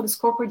settling for this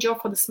corporate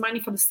job, for this money,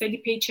 for the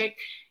steady paycheck.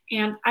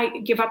 And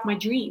I give up my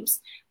dreams.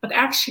 But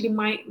actually,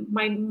 my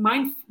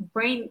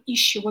mind-brain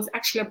issue was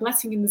actually a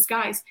blessing in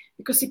disguise,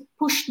 because it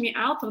pushed me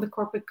out of the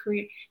corporate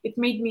career. It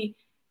made me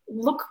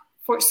look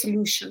for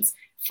solutions,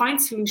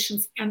 find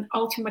solutions, and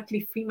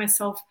ultimately free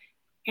myself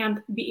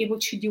and be able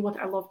to do what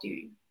I love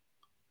doing.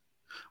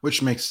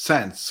 Which makes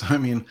sense. I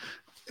mean,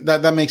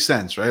 that makes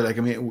sense, right? Like,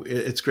 I mean,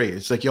 it's great.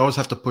 It's like you always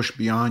have to push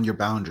beyond your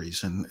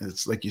boundaries, and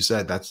it's like you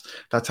said, that's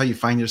how you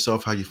find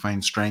yourself, how you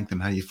find strength,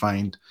 and how you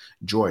find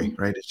joy,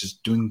 right? It's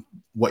just doing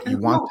what you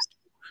want,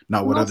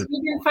 not what other.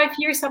 Maybe in 5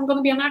 years I'm going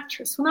to be an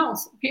actress. Who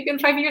knows? Maybe in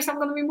 5 years I'm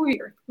going to be a movie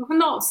director. Who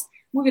knows?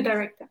 Movie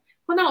director.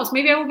 Who knows?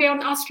 Maybe I will be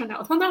an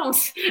astronaut. Who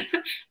knows?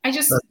 I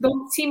just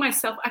don't see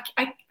myself.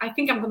 I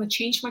think I'm going to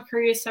change my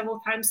career several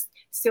times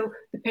still,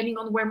 depending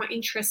on where my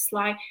interests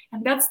lie.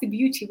 And that's the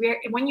beauty.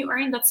 When you are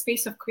in that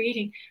space of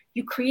creating,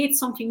 you create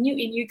something new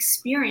and you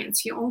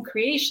experience your own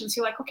creations.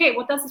 You're like, okay,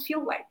 what does it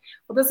feel like?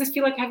 What does it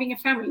feel like having a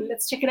family?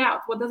 Let's check it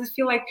out. What does it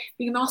feel like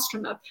being an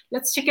astronaut?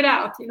 Let's check it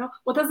out.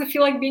 What does it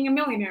feel like being a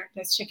millionaire?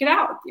 Let's check it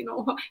out.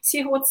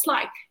 See what it's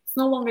like. It's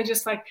no longer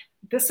just like,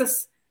 this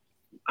is,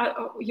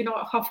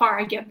 how far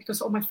I get because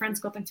all my friends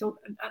got until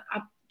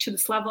up to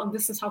this level and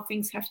this is how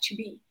things have to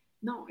be.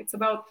 No, it's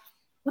about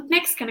what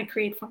next can I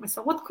create for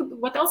myself?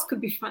 What else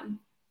could be fun?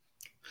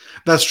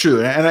 That's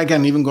true. And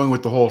again, even going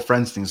with the whole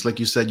friends things, like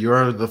you said,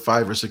 you're the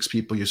 5 or 6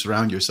 people you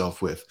surround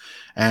yourself with.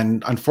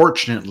 And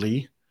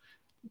unfortunately,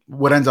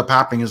 what ends up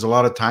happening is a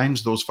lot of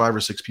times those 5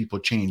 or 6 people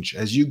change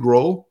as you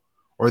grow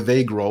or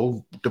they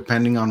grow,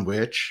 depending on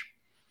which.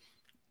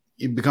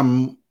 You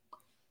become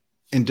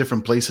in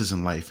different places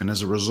in life. And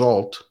as a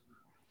result,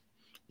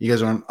 you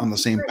guys are on the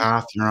same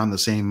path. You're on the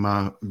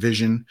same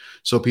vision.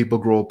 So people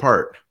grow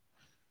apart.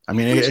 I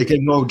mean, it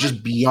can go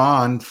just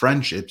beyond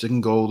friendships. It can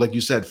go, like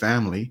you said,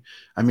 family.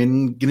 I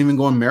mean, it can even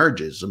go in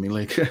marriages. I mean,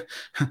 like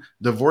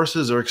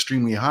divorces are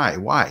extremely high.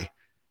 Why?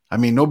 I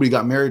mean, nobody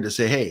got married to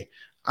say, hey,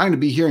 I'm going to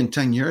be here in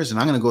 10 years and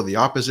I'm going to go the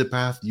opposite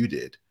path you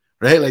did.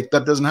 Right? Like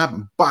that doesn't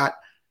happen, but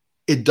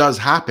it does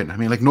happen. I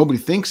mean, like nobody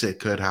thinks it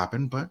could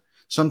happen, but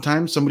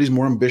sometimes somebody's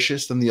more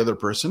ambitious than the other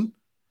person.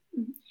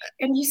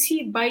 And you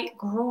see, by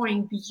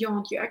growing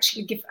beyond, you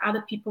actually give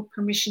other people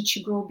permission to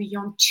grow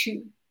beyond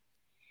too.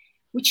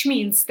 Which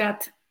means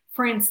that,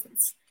 for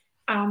instance,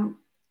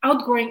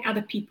 outgrowing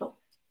other people.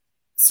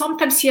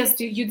 Sometimes, yes,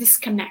 you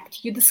disconnect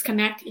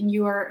and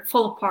you are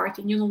fall apart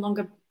and you're no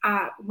longer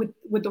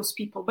with those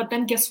people. But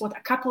then guess what?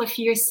 A couple of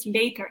years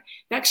later,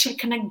 they actually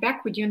connect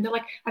back with you and they're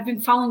like, I've been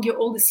following you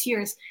all these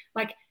years.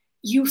 Like,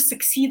 you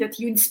succeeded,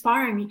 you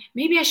inspire me.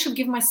 Maybe I should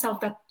give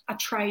myself that a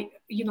try,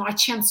 a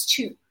chance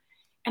too.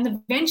 And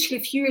eventually,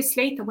 a few years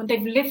later, when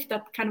they've lived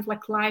that kind of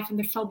like life and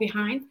they fell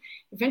behind,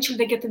 eventually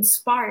they get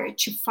inspired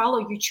to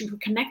follow you, to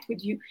connect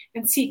with you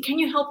and see, can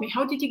you help me?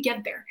 How did you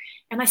get there?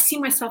 And I see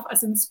myself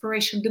as an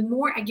inspiration. The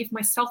more I give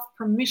myself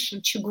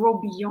permission to grow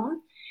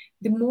beyond,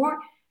 the more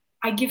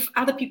I give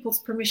other people's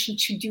permission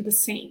to do the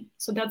same.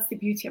 So that's the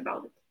beauty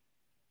about it.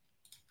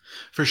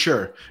 For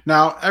sure.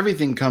 Now,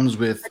 everything comes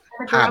with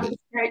habit.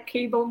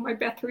 Cable, my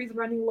battery is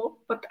running low,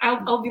 but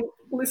I'll be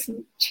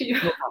listening to you.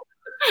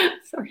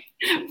 Sorry.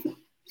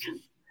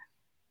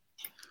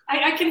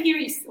 I can hear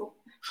you still.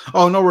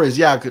 Oh, no worries.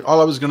 Yeah.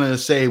 All I was going to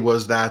say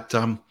was that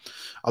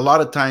a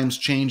lot of times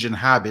change in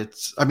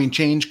habits,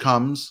 change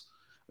comes,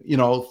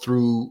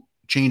 through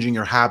changing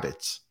your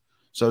habits.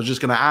 So I was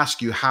just going to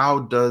ask you,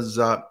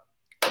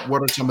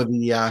 what are some of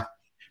the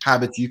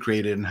habits you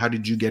created and how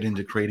did you get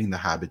into creating the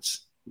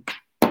habits?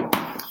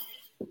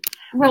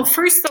 Well,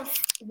 first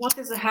off, what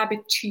is a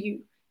habit to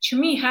you? To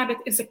me, habit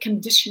is a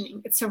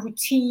conditioning. It's a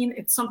routine.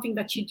 It's something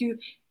that you do.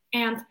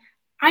 And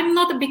I'm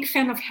not a big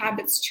fan of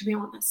habits, to be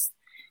honest,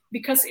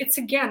 because it's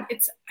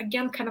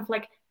again kind of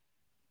like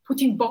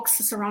putting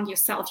boxes around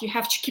yourself. You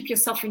have to keep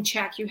yourself in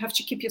check. You have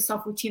to keep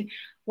yourself routine.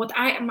 What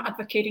I am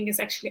advocating is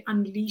actually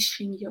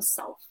unleashing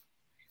yourself.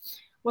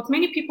 What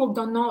many people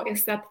don't know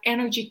is that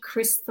energy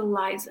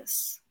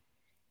crystallizes.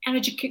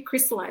 Energy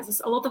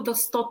crystallizes. A lot of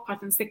those thought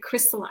patterns, they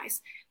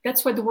crystallize.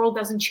 That's why the world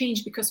doesn't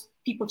change, because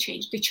people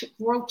change. The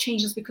world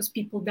changes because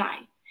people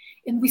die.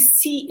 And we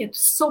see it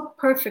so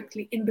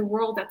perfectly in the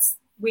world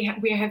we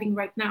are having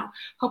right now,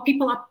 how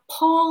people are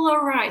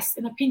polarized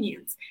in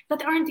opinions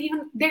that aren't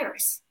even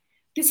theirs.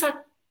 These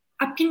are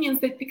opinions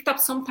they picked up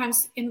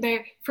sometimes in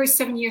their first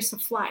 7 years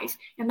of life,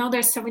 and now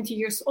they're 70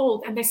 years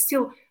old, and they're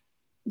still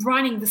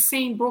running the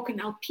same broken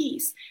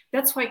LPs.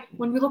 That's why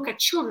when we look at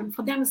children,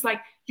 for them it's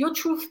like, your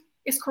truth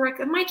is correct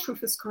and my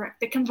truth is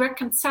correct. They can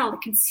reconcile, they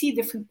can see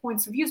different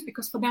points of views,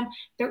 because for them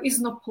there is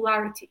no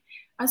polarity.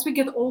 As we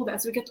get older,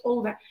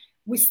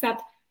 we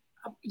start,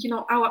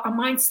 our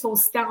mind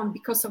slows down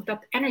because of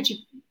that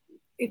energy.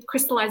 It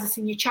crystallizes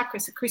in your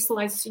chakras, it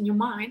crystallizes in your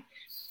mind,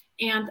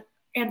 and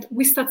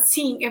we start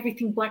seeing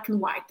everything black and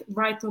white,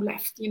 right or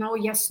left,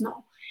 yes,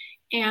 no.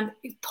 And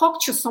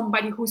talk to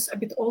somebody who's a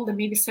bit older,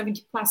 maybe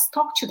 70 plus,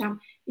 talk to them,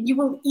 and you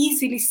will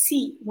easily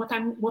see what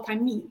I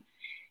mean.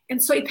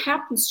 And so it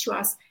happens to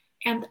us.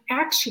 And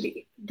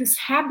actually, these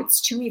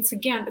habits, to me, it's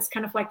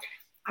kind of like,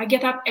 I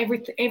get up every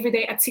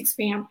day at 6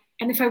 p.m.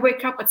 And if I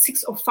wake up at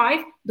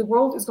 6:05, the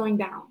world is going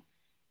down,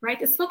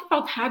 right? It's not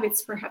about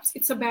habits, perhaps.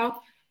 It's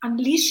about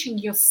unleashing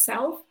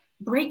yourself,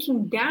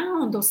 breaking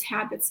down those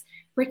habits,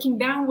 breaking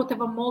down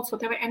whatever molds,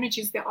 whatever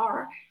energies there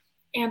are,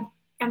 and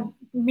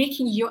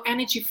making your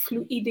energy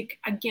fluidic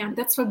again.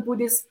 That's why in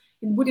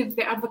Buddhism,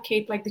 they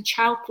advocate like the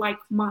childlike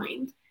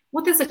mind.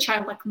 What is a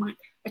childlike mind?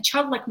 A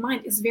childlike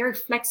mind is very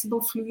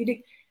flexible,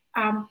 fluidic,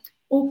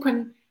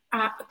 open,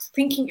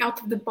 thinking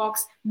out of the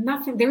box.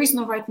 Nothing, there is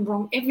no right and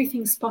wrong.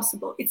 Everything is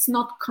possible. It's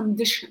not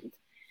conditioned.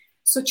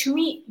 So to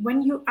me,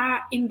 when you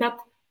are in that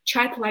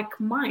childlike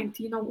mind.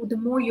 The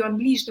more you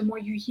unleash, the more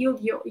you heal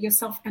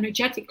yourself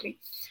energetically.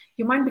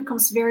 Your mind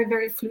becomes very,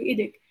 very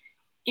fluidic.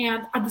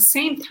 And at the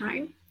same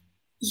time,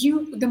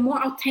 the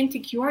more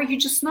authentic you are, you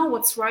just know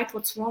what's right,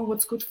 what's wrong,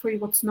 what's good for you,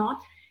 what's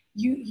not.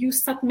 You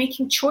start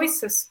making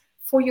choices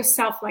for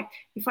yourself. Like,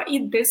 if I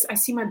eat this, I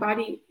see my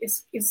body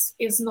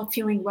is not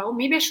feeling well.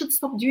 Maybe I should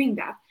stop doing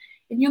that.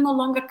 And you're no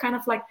longer kind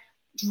of like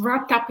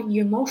wrapped up in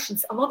your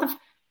emotions. A lot of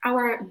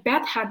our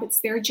bad habits,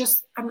 they're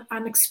just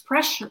an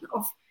expression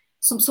of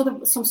some sort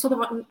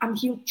of an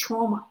unhealed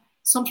trauma,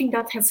 something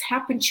that has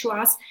happened to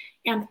us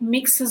and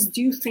makes us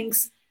do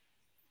things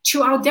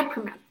to our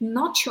detriment,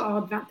 not to our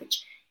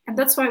advantage. And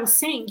that's why I was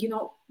saying,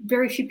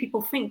 very few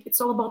people think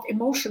it's all about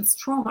emotions,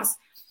 traumas,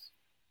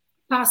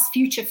 past,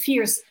 future,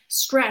 fears,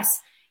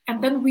 stress.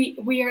 And then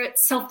we are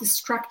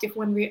self-destructive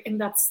when we're in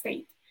that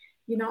state,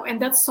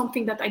 and that's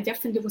something that I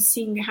definitely was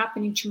seeing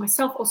happening to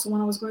myself also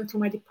when I was going through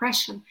my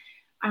depression.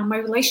 My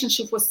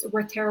relationship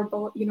were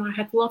terrible. I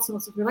had lots and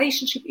lots of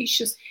relationship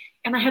issues,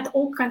 and I had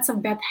all kinds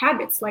of bad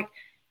habits, like,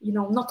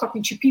 not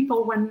talking to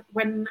people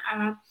when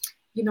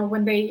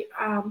they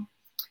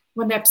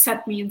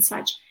upset me and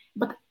such.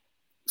 But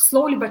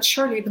slowly but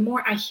surely, the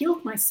more I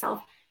healed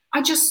myself,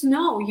 I just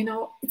know,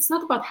 it's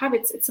not about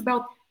habits. It's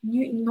about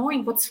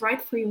knowing what's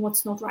right for you and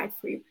what's not right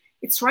for you.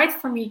 It's right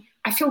for me.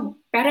 I feel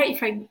better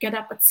if I get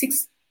up at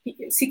 6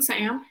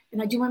 a.m.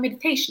 and I do my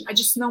meditation. I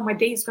just know my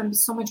day is going to be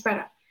so much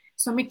better.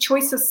 So I make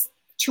choices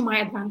to my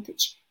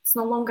advantage. It's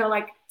no longer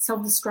like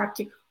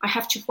self-destructive. I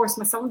have to force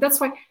myself. And that's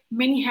why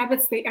many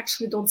habits, they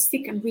actually don't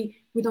stick, and we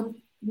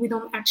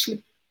don't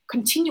actually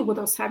continue with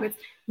those habits.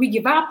 We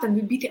give up and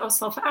we beat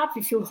ourselves up.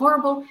 We feel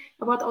horrible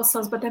about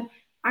ourselves, but then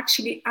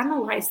actually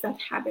analyze that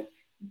habit.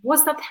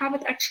 Was that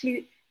habit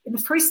actually in the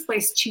first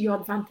place to your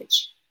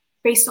advantage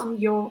based on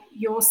your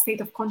state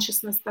of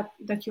consciousness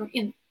that you're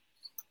in?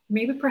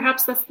 Maybe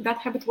perhaps that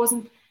habit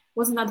wasn't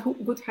a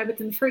good habit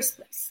in the first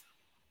place.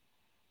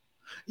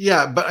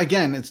 Yeah, but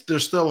again,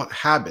 there's still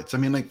habits. I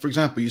mean, like, for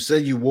example, you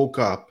said you woke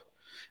up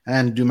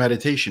and do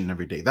meditation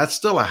every day. That's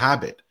still a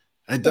habit.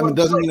 It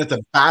doesn't mean it's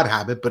a bad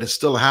habit, but it's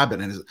still a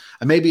habit. And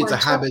maybe it's a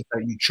habit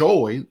that you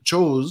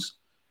chose,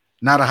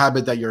 not a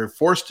habit that you're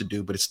forced to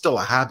do, but it's still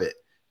a habit,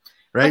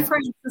 right? But for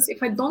instance,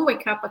 if I don't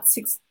wake up at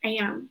 6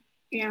 a.m.,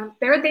 and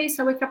there are days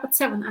I wake up at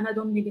 7 and I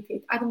don't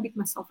meditate, I don't beat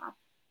myself up.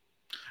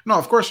 No,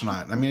 of course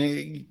not. I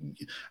mean,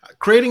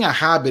 creating a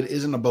habit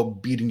isn't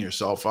about beating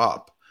yourself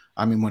up.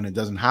 I mean, when it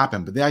doesn't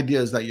happen, but the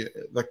idea is that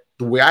like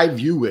the way I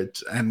view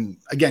it, and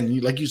again,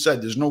 like you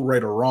said, there's no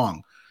right or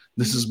wrong.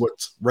 This is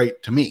what's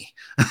right to me,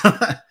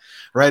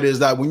 right? Is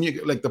that when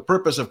you like the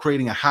purpose of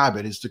creating a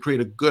habit is to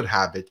create a good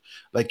habit,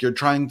 like you're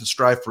trying to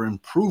strive for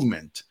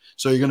improvement.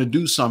 So you're going to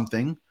do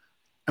something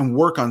and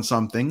work on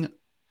something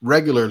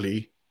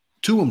regularly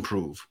to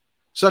improve,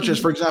 such as,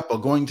 for example,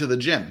 going to the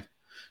gym.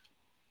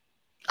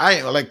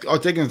 I'll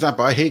take an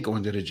example. I hate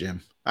going to the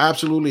gym. I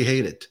absolutely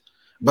hate it,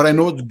 but I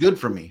know it's good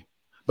for me.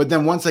 But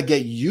then once I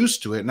get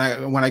used to it,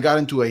 and when I got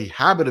into a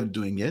habit of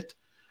doing it,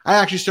 I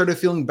actually started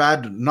feeling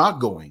bad not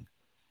going.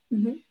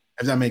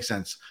 If that makes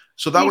sense.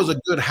 So that was a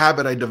good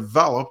habit I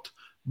developed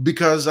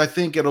because I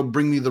think it'll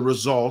bring me the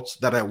results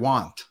that I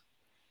want.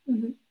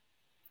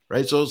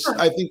 Right. So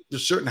I think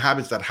there's certain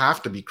habits that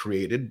have to be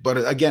created.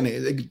 But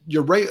again,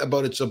 you're right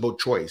about it's about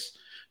choice,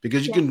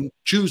 because you can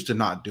choose to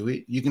not do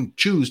it. You can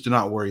choose to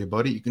not worry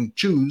about it. You can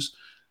choose,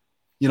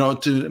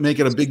 to make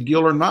it a big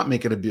deal or not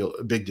make it a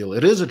big deal.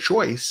 It is a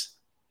choice.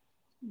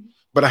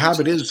 But a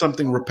habit is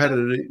something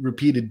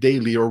repeated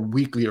daily or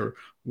weekly or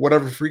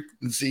whatever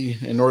frequency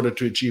in order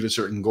to achieve a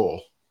certain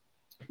goal.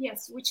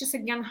 Yes, which is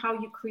again how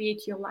you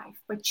create your life,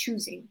 by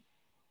choosing.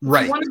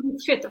 Right. If you want to be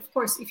fit, of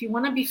course, if you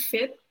want to be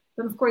fit,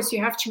 then of course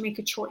you have to make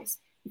a choice.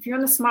 If you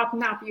want to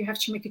smarten up, you have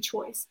to make a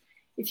choice.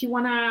 If you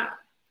want to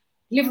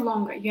live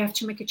longer, you have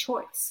to make a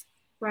choice,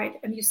 right?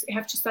 And you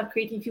have to start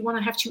creating. If you want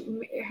to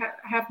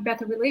have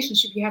better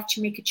relationship, you have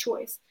to make a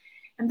choice.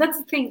 And that's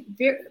the thing.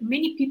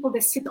 Many people, they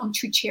sit on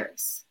 2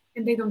 chairs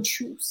and they don't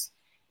choose.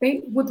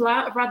 They would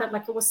rather,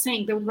 like I was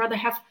saying, they would rather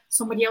have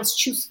somebody else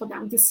choose for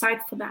them,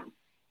 decide for them,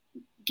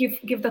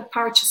 give that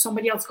power to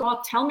somebody else.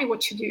 God, tell me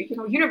what to do.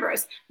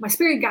 Universe, my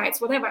spirit guides,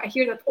 whatever. I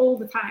hear that all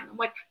the time. I'm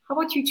like, how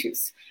about you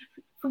choose?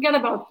 Forget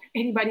about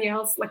anybody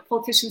else, like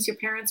politicians, your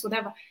parents,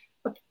 whatever.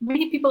 But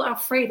many people are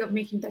afraid of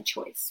making that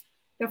choice.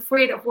 They're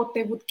afraid of what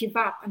they would give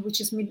up, and which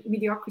is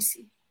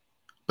mediocrity.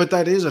 But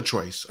that is a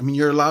choice. I mean,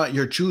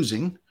 you're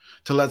choosing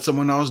to let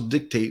someone else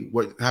dictate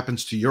what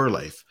happens to your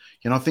life.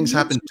 Things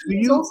happen to you.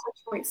 It's also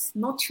a choice.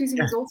 Not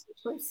choosing is also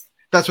a choice.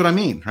 That's what I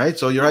mean, right?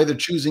 So you're either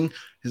choosing,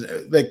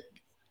 like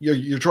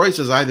your choice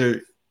is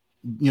either,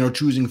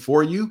 choosing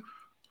for you,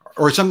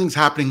 or something's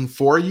happening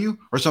for you,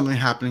 or something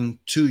happening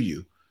to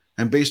you.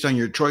 And based on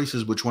your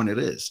choices, which one it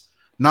is.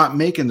 Not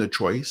making the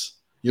choice,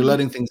 you're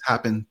letting things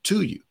happen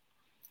to you.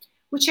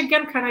 Which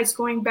again kind of is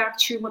going back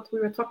to what we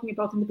were talking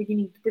about in the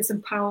beginning,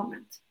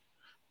 disempowerment.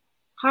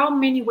 How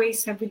many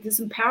ways have we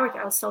disempowered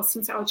ourselves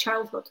since our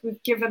childhood?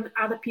 We've given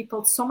other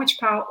people so much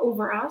power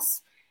over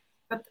us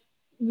that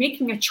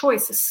making a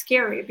choice is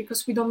scary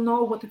because we don't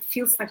know what it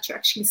feels like to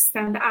actually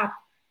stand up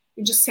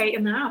and just say,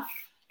 enough.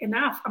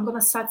 I'm going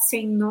to start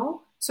saying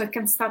no so I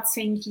can start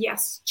saying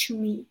yes to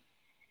me.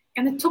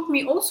 And it took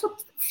me also a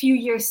few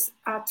years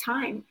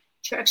time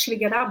to actually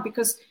get up,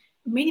 because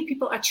many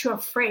people are too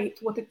afraid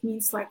what it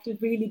means, like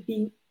really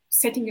being,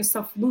 setting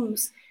yourself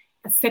loose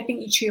and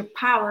stepping into your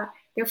power.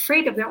 They're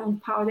afraid of their own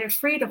power. They're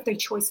afraid of their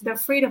choice. They're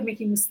afraid of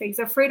making mistakes.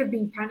 They're afraid of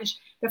being punished.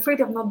 They're afraid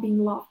of not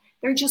being loved.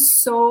 There are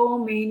just so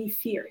many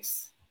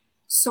fears,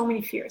 so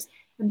many fears.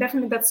 And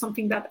definitely that's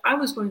something that I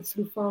was going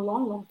through for a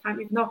long, long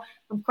time. Even though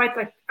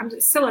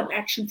I'm still an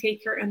action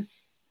taker and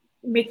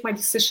make my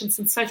decisions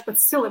and such, but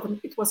still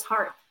it was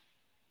hard.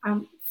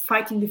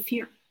 Fighting the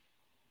fear.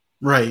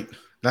 Right.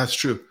 That's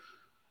true.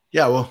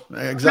 Yeah. Well,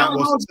 exactly.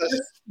 Well,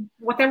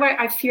 whatever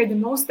I fear the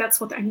most, that's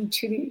what I need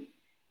to do,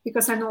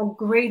 because I know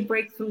great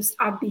breakthroughs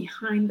are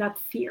behind that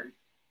fear.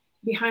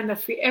 Behind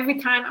that fear. Every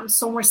time I'm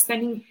somewhere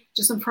standing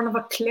just in front of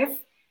a cliff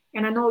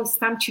and I know it's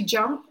time to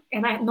jump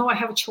and I know I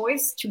have a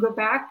choice to go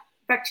back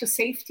to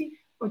safety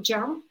or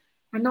jump,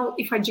 I know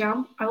if I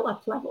jump, I'll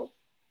up level.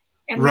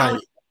 And right. Now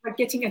it's like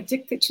getting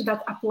addicted to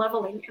that up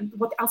leveling, and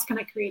what else can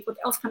I create? What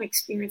else can I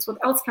experience? What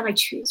else can I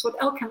choose? What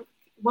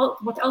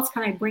else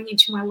can I bring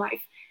into my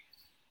life?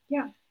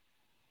 Yeah.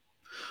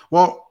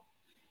 Well,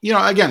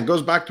 again, it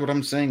goes back to what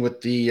I'm saying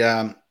with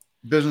the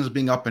business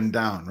being up and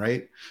down,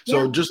 right?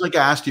 So just like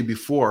I asked you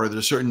before,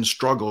 there's certain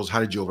struggles. How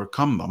did you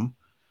overcome them?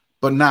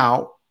 But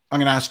now I'm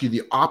going to ask you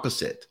the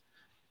opposite.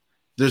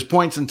 There's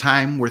points in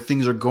time where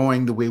things are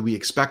going the way we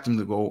expect them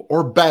to go,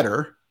 or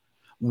better.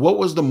 What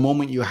was the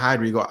moment you had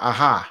where you go,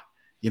 aha,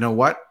 you know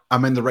what?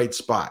 I'm in the right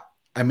spot.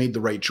 I made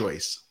the right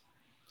choice.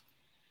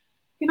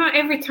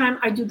 Every time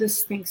I do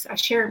these things, I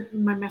share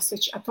my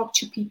message, I talk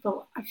to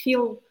people, I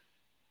feel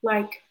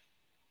like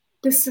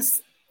this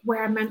is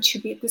where I'm meant to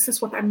be. This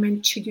is what I'm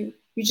meant to do.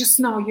 You just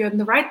know you're in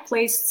the right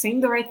place,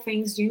 saying the right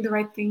things, doing the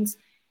right things.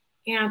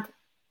 And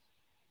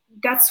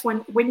that's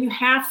when you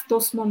have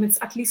those moments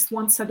at least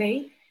once a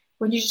day,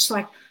 when you're just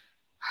like,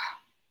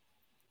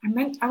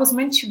 I was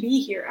meant to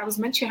be here. I was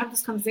meant to have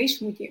this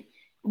conversation with you.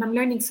 And I'm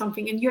learning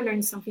something, and you're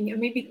learning something, and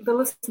maybe the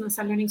listeners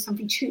are learning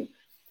something too.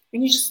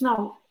 And you just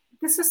know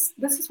this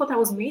is what I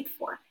was made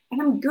for,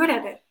 and I'm good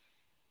at it.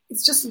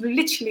 It's just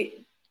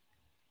literally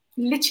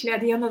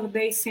at the end of the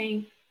day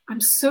saying,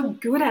 I'm so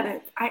good at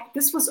it.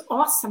 This was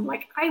awesome.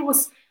 Like, I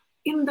was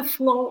in the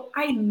flow.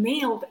 I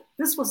nailed it.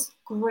 This was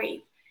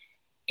great.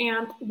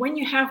 And when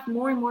you have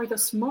more and more of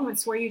those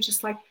moments where you're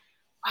just like,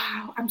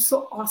 wow, I'm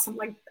so awesome.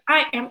 Like,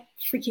 I am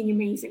freaking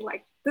amazing.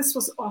 Like, this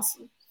was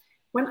awesome.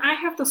 When I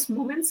have those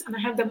moments, and I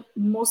have them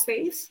most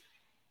days,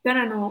 then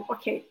I know,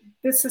 okay,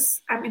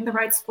 I'm in the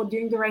right spot,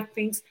 doing the right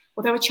things.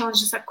 Whatever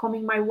challenges are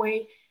coming my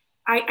way,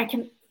 I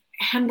can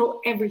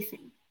handle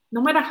everything. No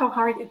matter how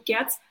hard it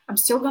gets, I'm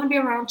still going to be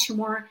around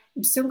tomorrow.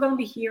 I'm still going to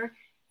be here.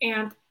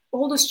 And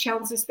all those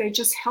challenges, they're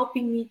just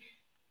helping me.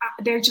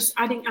 They're just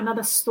adding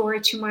another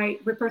story to my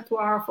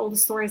repertoire of all the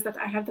stories that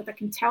I have that I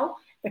can tell,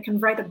 that I can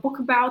write a book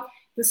about.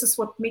 This is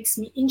what makes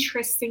me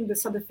interesting.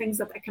 These are the things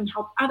that I can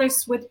help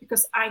others with,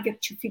 because I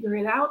get to figure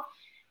it out.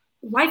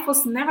 Life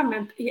was never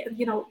meant,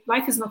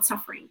 life is not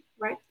suffering,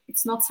 right?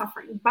 It's not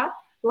suffering, but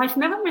life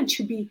never meant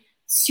to be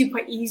super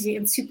easy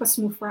and super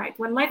smooth ride.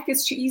 When life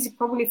gets too easy,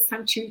 probably it's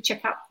time to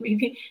check out.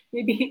 Maybe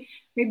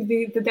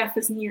the death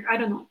is near. I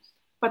don't know.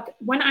 But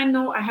when I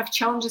know I have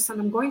challenges and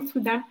I'm going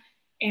through them,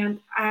 and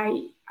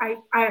I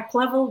up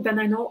level, then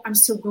I know I'm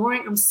still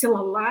growing. I'm still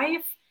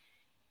alive.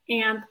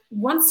 And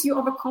once you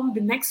overcome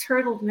the next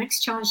hurdle, the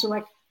next challenge, you're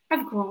like,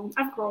 I've grown.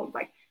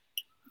 Like,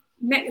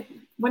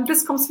 when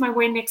this comes my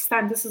way next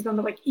time, this is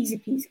gonna be like easy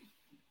peasy.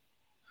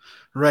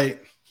 Right.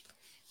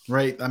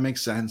 That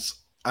makes sense.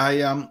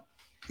 I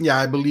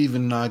believe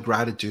in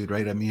gratitude,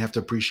 right? I mean, you have to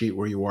appreciate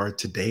where you are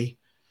today.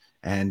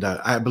 And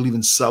I believe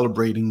in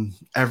celebrating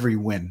every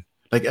win,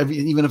 like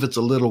even if it's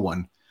a little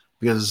one,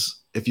 because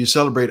if you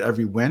celebrate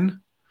every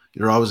win,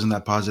 you're always in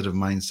that positive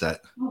mindset.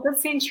 Well,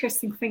 that's the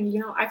interesting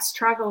thing. I've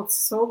struggled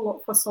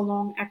for so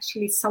long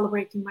actually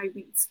celebrating my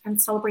wins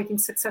and celebrating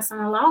success and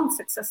allowing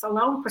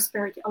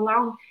prosperity,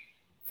 allowing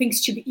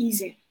things to be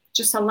easy.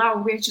 Just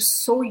allow. We're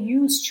just so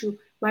used to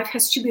life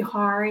has to be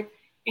hard,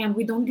 and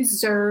we don't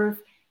deserve,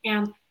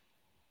 and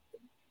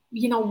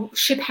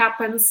shit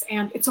happens,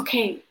 and it's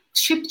okay.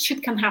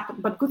 Shit can happen,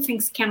 but good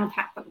things cannot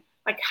happen.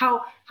 Like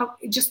how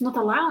just not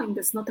allowing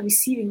this, not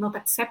receiving, not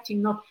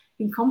accepting, not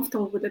being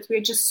comfortable with it.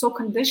 We're just so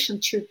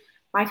conditioned to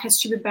life has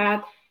to be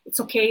bad. It's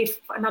okay if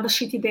another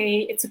shitty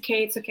day. It's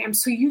okay. I'm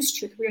so used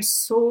to it. We're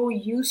so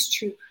used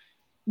to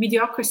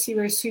mediocrity.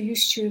 We're so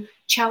used to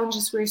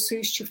challenges. We're so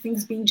used to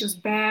things being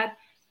just bad,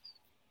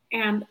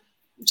 and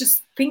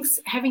just things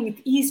having it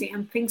easy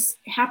and things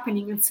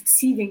happening and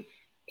succeeding.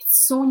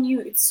 It's so new.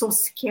 It's so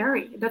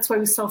scary. That's why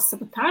we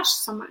self-sabotage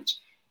so much.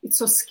 It's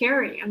so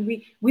scary, and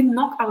we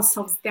knock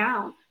ourselves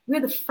down.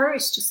 We're the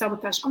first to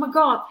sabotage. Oh my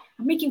God,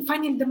 I'm making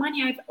finally the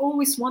money I've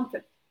always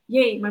wanted.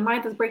 Yay, my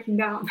mind is breaking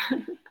down.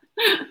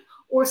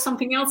 Or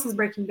something else is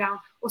breaking down.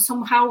 Or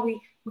somehow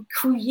we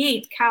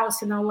create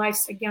chaos in our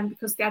lives again,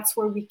 because that's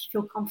where we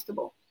feel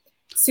comfortable.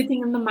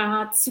 Sitting in the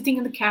mat, sitting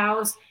in the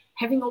chaos,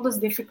 having all those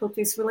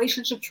difficulties,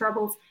 relationship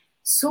troubles,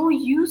 so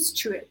used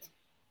to it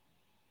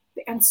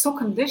and so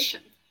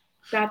conditioned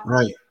that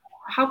Right.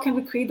 how can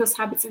we create those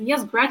habits? And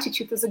yes,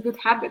 gratitude is a good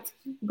habit.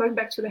 Going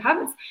back to the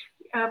habits,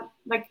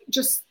 like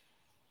just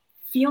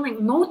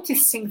feeling,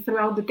 noticing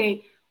throughout the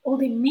day all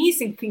the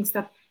amazing things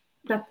that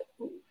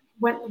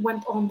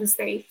went on this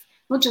day.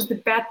 Not just the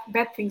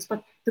bad things,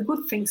 but the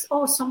good things.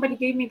 Oh, somebody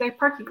gave me their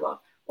parking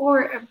lot,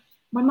 or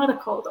my mother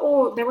called.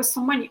 Oh, there was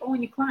some money. Oh,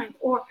 any client,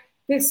 or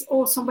this.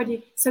 Oh,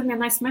 somebody sent me a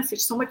nice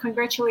message. Somebody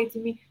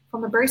congratulated me for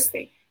my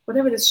birthday.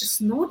 Whatever it is,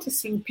 just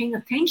noticing, paying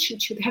attention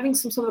to it, having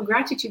some sort of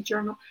gratitude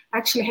journal. I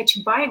actually had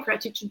to buy a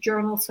gratitude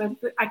journal so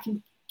that I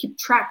can keep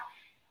track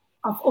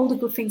of all the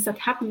good things that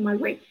happen my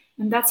way.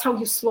 And that's how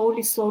you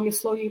slowly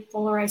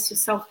polarize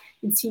yourself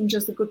in seeing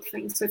just the good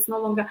things. So it's no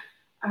longer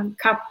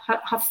cup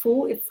half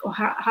full, it's or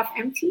half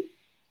empty,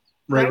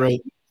 Right. right?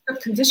 Right. You're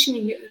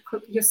conditioning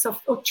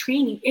yourself, or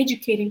training,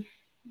 educating,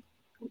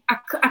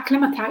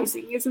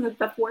 acclimatizing, isn't it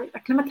that word?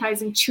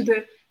 Acclimatizing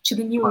to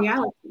the new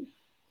reality.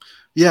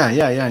 Yeah.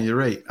 Yeah. Yeah. You're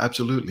right.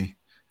 Absolutely.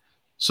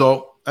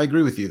 So I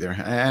agree with you there,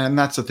 and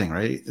that's the thing,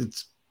 right?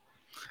 It's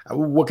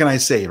what can I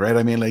say, right?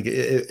 I mean, like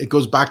it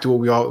goes back to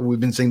what we've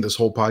been saying this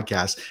whole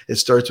podcast. It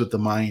starts with the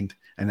mind,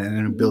 and then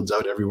it Mhm. builds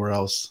out everywhere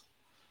else.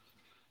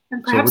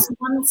 And So with, perhaps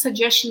one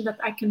suggestion that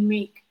I can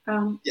make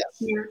yes,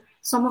 here,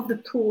 some of the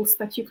tools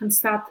that you can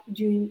start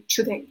doing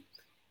today.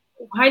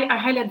 I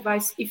highly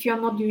advise, if you're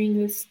not doing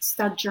this,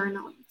 start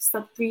journaling.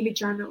 Start really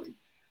journaling.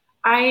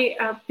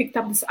 I picked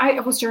up this. I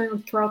was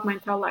journaling throughout my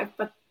entire life,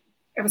 but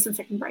ever since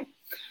second grade.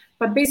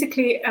 But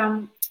basically,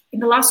 in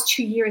the last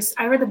 2 years,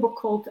 I read a book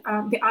called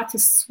The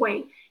Artist's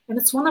Way, and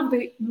it's one of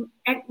the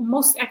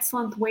most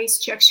excellent ways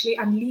to actually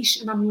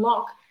unleash and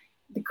unlock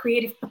the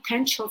creative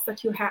potentials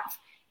that you have.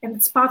 And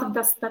it's part of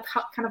that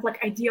kind of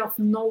like idea of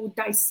know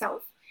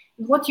thyself.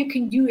 And what you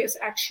can do is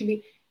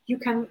actually you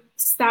can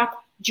start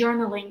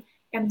journaling.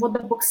 And what the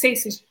book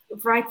says is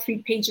write 3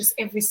 pages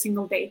every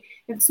single day.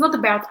 And it's not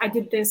about I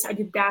did this, I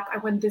did that, I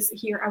went this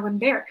here, I went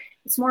there.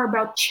 It's more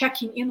about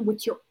checking in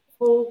with your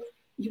whole,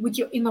 with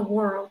your inner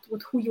world,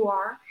 with who you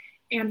are,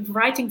 and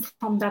writing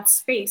from that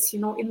space,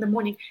 in the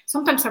morning.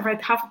 Sometimes I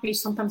write half a page,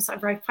 sometimes I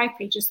write 5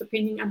 pages,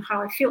 depending on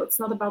how I feel. It's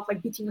not about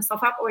like beating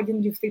yourself up, or I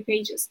didn't do 3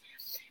 pages.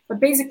 But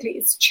basically,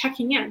 it's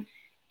checking in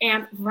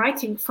and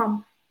writing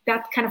from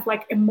that kind of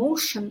like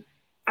emotion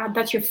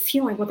that you're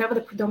feeling, whatever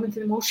the predominant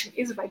emotion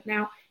is right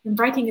now, and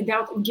writing it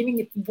out and giving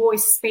it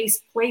voice, space,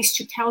 place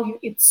to tell you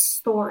its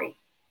story.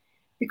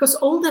 Because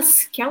all the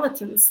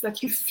skeletons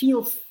that you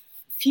feel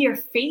fear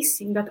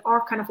facing, that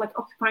are kind of like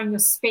occupying your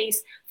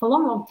space for a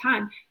long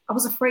time, I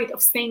was afraid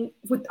of staying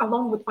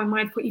alone with my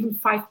mind for even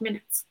 5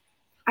 minutes.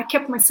 I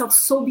kept myself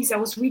so busy. I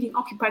was reading,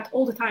 occupied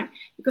all the time,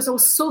 because I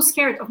was so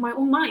scared of my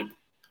own mind.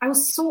 I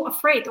was so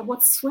afraid of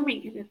what's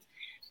swimming in it.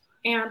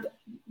 And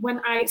when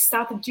I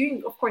started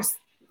doing, of course,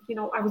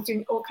 I was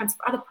doing all kinds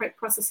of other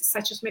processes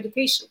such as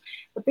meditation.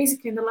 But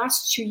basically, in the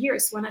last 2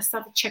 years, when I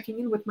started checking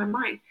in with my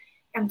mind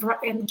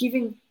and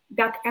giving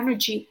that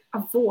energy a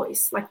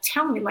voice, like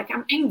tell me, like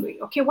I'm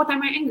angry. Okay, what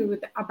am I angry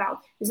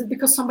about? Is it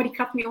because somebody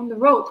cut me on the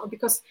road, or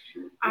because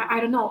I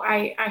don't know,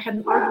 I had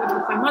an argument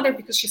with my mother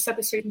because she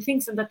said certain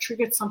things and that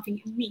triggered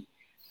something in me?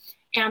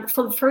 And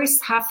for the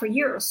first half a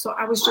year or so,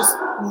 I was just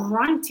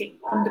ranting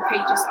on the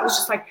pages. I was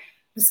just like,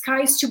 the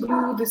sky is too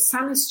blue, the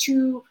sun is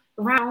too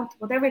round,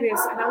 whatever it is.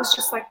 And I was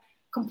just like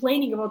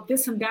complaining about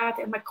this and that,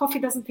 and my coffee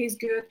doesn't taste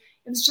good.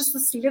 And it's just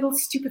this little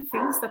stupid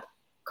things that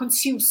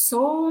consume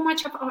so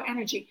much of our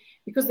energy,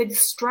 because they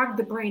distract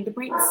the brain. The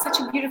brain is such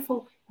a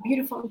beautiful,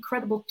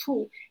 incredible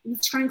tool. And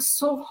it's trying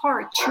so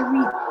hard to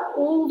read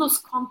all those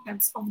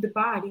contents of the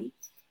body,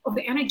 of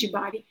the energy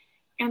body,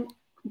 and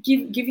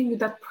giving you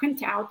that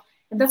printout.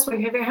 And that's why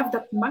you have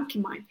that monkey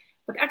mind.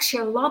 But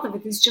actually, a lot of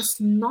it is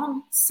just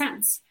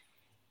nonsense.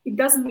 It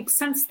doesn't make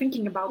sense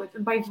thinking about it.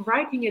 And by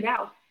writing it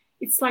out,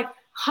 it's like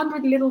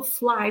 100 little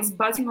flies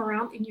buzzing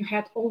around in your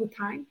head all the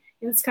time.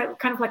 And it's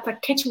kind of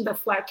like catching that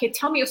fly. Okay,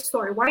 tell me a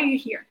story. Why are you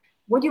here?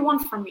 What do you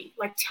want from me?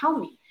 Like, tell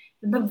me.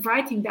 And then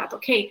writing that,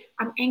 okay,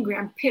 I'm angry,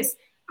 I'm pissed,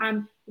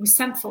 I'm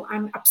resentful,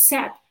 I'm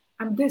upset,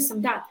 I'm this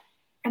and that.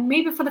 And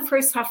maybe for the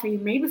first half a year,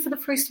 maybe for the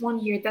first 1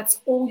 year, that's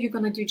all you're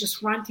going to do,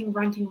 just ranting.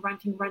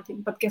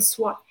 But guess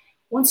what?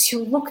 Once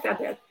you looked at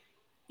it,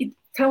 it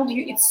tells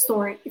you its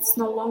story. It's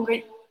no longer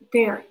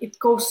there. It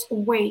goes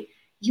away.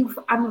 You've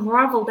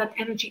unraveled that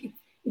energy.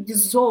 It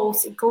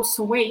dissolves. It goes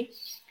away.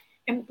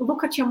 And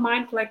look at your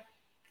mind like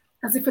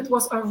as if it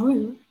was a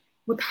room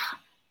with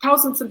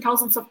thousands and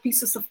thousands of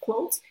pieces of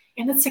clothes.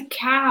 And it's a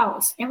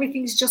chaos.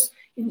 Everything's just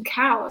in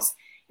chaos.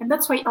 And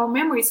that's why our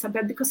memories are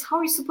bad, because how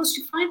are you supposed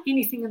to find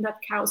anything in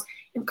that chaos?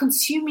 And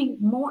consuming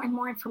more and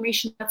more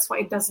information, that's why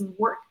it doesn't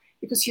work,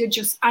 because you're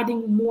just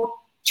adding more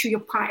to your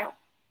pile.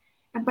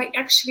 And by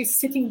actually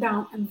sitting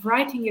down and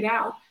writing it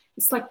out,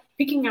 it's like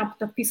picking up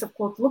that piece of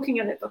cloth, looking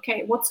at it.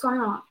 Okay, what's going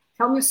on?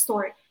 Tell me a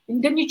story.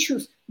 And then you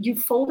choose. Do you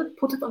fold it,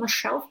 put it on a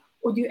shelf,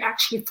 or do you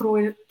actually throw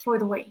it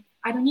away?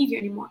 I don't need you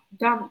anymore.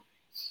 Done.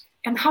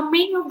 And how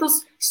many of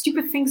those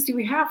stupid things do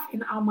we have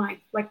in our mind?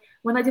 Like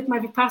when I did my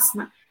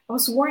Vipassana, I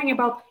was worrying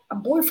about a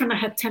boyfriend I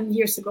had 10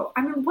 years ago.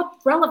 I mean, what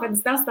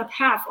relevance does that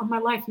have on my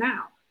life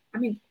now? I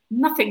mean,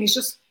 nothing. It's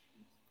just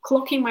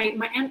clocking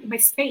my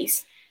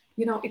space.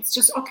 You know, it's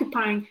just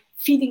occupying,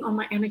 feeding on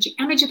my energy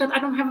that I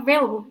don't have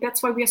available.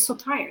 That's why we are so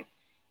tired.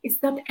 It's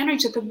that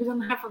energy that we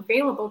don't have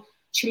available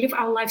to live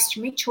our lives,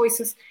 to make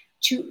choices,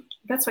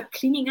 that's why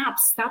cleaning up,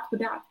 start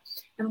with that.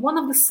 And one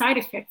of the side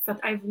effects that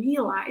I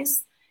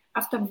realized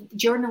after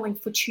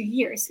journaling for 2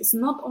 years is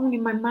not only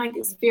my mind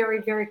is very,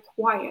 very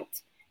quiet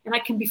and I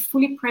can be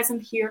fully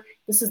present here.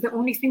 This is the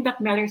only thing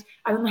that matters.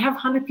 I don't have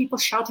 100 people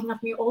shouting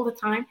at me all the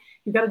time.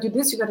 You got to do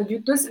this, you got to do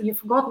this, and you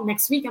forgot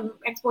next week, and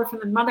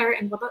ex-boyfriend and mother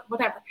and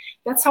whatever.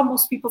 That's how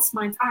most people's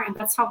minds are. And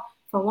that's how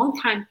for a long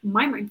time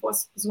my mind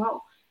was as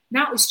well.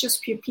 Now it's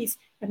just pure peace.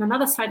 And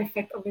another side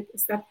effect of it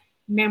is that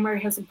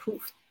memory has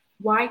improved.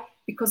 Why?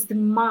 Because the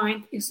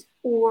mind is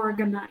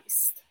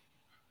organized.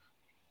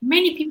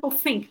 Many people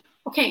think,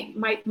 okay,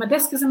 my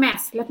desk is a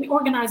mess. Let me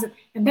organize it.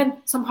 And then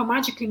somehow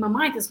magically my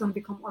mind is going to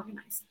become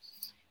organized.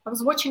 I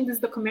was watching this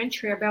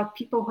documentary about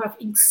people who have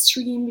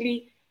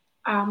extremely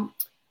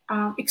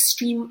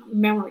extreme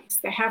memories.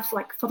 They have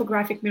like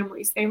photographic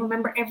memories. They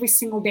remember every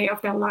single day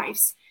of their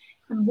lives.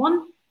 And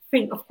one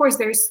thing, of course,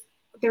 there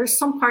is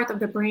some part of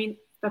the brain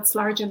that's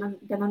larger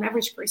than an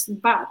average person.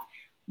 But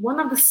one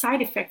of the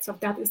side effects of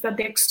that is that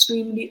they're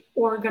extremely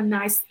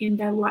organized in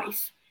their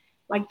life.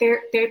 Like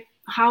their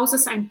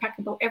houses are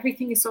impeccable.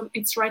 Everything is on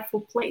its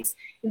rightful place.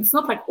 And it's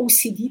not like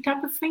OCD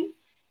type of thing,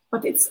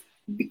 but it's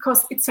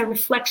because it's a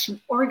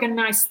reflection.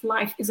 Organized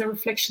life is a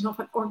reflection of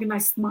an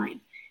organized mind.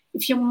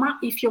 If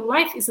your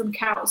life is in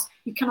chaos,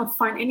 you cannot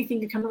find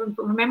anything, you cannot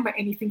remember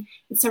anything.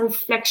 It's a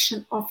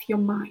reflection of your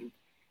mind.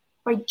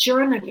 By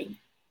journaling,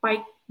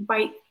 by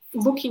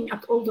looking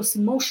at all those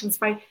emotions,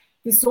 by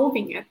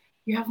dissolving it,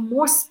 you have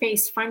more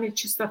space finally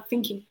to start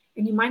thinking,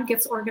 and your mind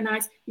gets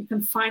organized. You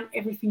can find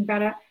everything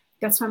better.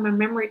 That's why my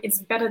memory is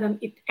better than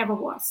it ever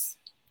was.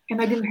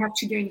 And I didn't have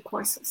to do any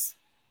courses.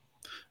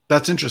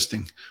 That's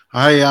interesting.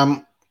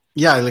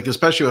 Yeah, like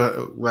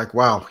especially like,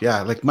 wow.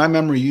 Yeah. Like my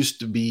memory used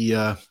to be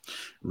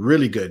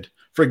really good.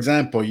 For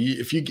example,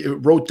 if you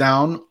wrote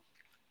down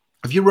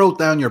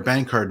your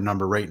bank card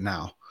number right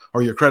now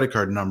or your credit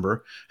card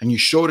number and you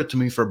showed it to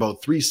me for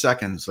about 3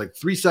 seconds, like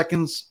 3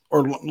 seconds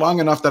or long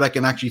enough that I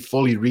can actually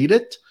fully read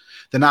it,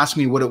 then ask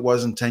me what it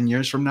was in 10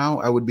 years from now,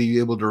 I would be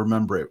able to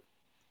remember it.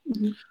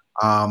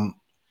 Mm-hmm.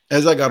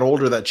 As I got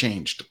older, that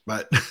changed.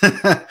 But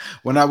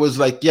when I was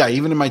like, yeah,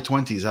 even in my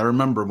 20s, I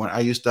remember when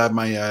I used to have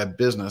my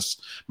business,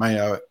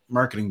 my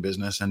marketing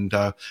business, and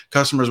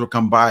customers would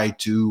come by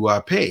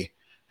to pay.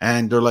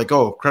 And they're like,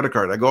 oh, credit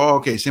card. I go, oh,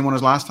 okay, same one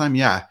as last time?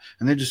 Yeah.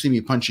 And they just see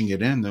me punching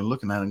it in. They're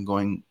looking at it and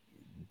going,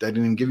 I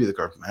didn't even give you the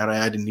card.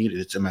 I didn't need it.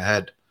 It's in my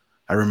head.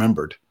 I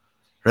remembered.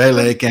 Right?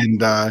 Like,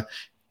 and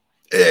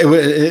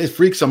it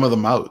freaks some of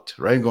them out,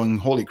 right? Going,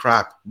 holy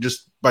crap,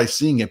 just by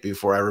seeing it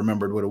before I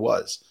remembered what it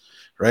was.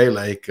 Right.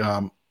 Like,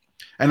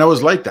 and I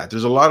was like that.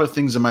 There's a lot of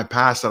things in my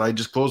past that I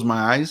just close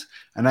my eyes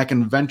and I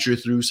can venture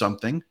through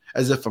something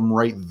as if I'm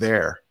right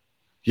there.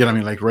 You know what I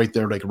mean? Like right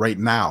there, like right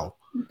now.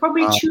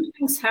 Probably two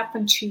things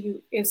happen to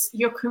you is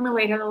you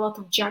accumulated a lot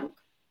of junk.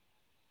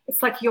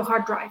 It's like your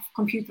hard drive,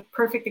 computer,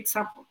 perfect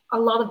example, a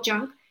lot of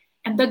junk.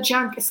 And that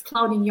junk is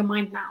clouding your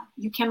mind now.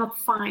 You cannot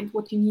find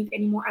what you need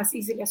anymore as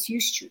easily as you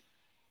used to.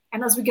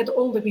 And as we get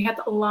older, we had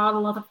a lot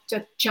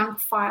of junk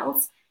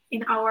files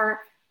in a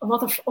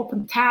lot of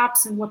open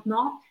tabs and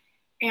whatnot,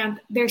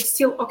 and they're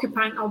still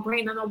occupying our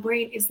brain, and our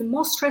brain is the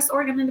most stressed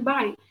organ in the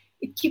body.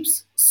 It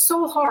keeps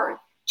so hard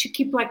to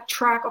keep like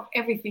track of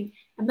everything,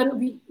 and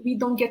then we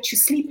don't get to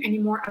sleep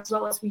anymore as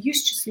well as we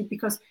used to sleep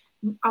because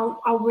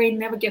our brain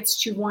never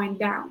gets to wind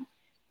down.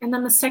 And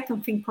then the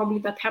second thing probably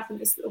that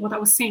happened is what I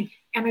was saying,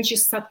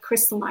 energies start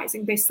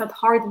crystallizing, they start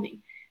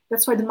hardening.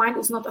 That's why the mind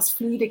is not as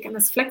fluidic and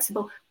as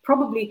flexible.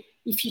 Probably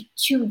if you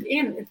tuned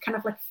in, it kind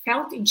of like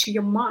felt into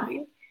your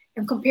mind,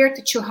 and compared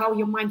it to how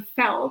your mind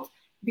felt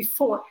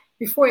before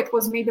it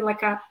was maybe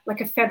like a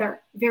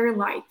feather, very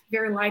light,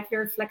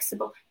 very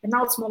flexible. And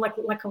now it's more like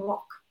a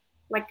rock,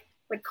 like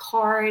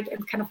hard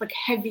and kind of like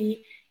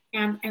heavy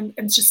and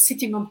just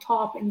sitting on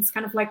top. And it's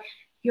kind of like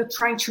you're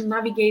trying to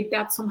navigate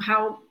that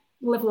somehow,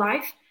 live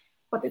life,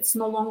 but it's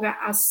no longer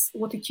as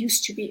what it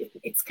used to be.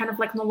 It's kind of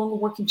like no longer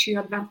working to your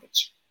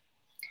advantage.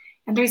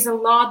 And there's a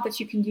lot that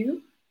you can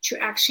do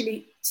to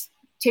actually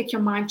take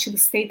your mind to the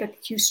state that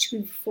it used to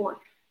be before.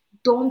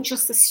 Don't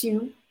just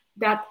assume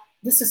that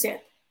this is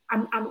it.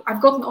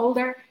 I've gotten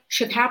older,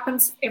 shit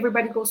happens,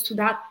 everybody goes through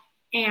that,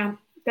 and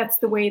that's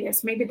the way it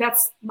is. Maybe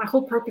that's my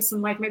whole purpose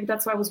in life. Maybe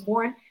that's why I was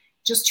born,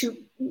 just to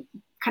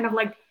kind of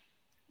like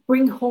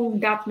bring home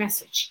that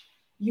message.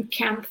 You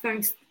can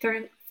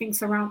turn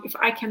things around. If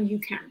I can, you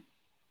can.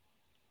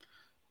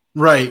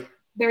 Right.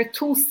 There are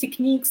tools,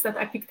 techniques that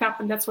I picked up,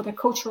 and that's what I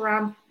coach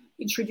around,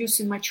 introduce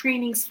in my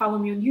trainings. Follow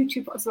me on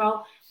YouTube as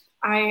well.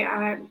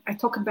 I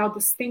talk about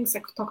these things.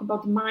 I talk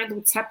about the mind,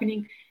 what's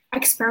happening. I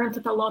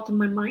experimented a lot in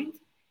my mind.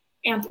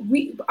 And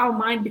our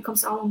mind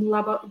becomes our own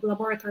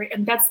laboratory,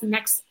 and that's the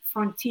next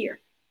frontier.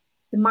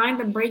 The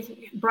mind and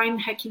brain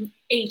hacking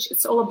age.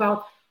 It's all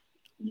about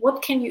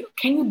what can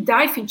you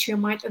dive into your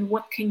mind, and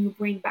what can you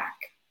bring back.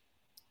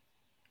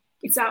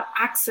 It's our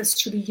access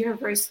to the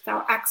universe, it's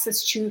our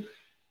access to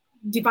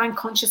divine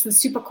consciousness,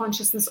 super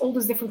consciousness, all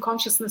those different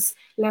consciousness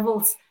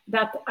levels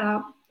that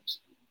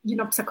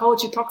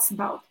psychology talks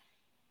about.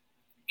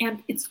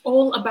 And it's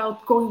all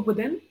about going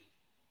within,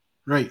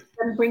 right,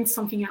 and bring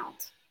something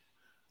out.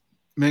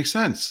 Makes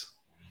sense.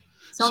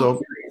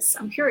 So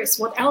I'm curious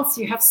what else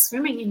you have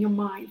swimming in your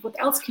mind. What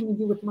else can you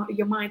do with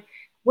your mind?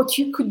 What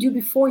you could do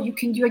before, you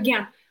can do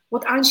again.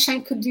 What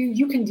Einstein could do,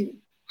 you can do.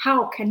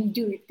 How can you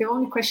do it? The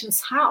only question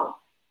is how.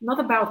 Not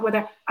about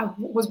whether I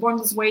was born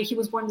this way, he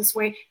was born this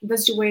way,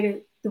 that's the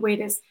way it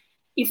is.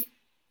 If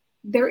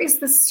there is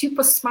this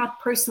super smart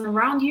person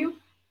around you,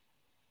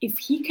 if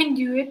he can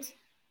do it,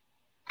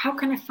 how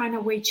can I find a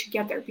way to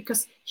get there?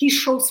 Because he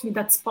shows me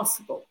that's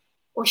possible,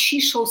 or she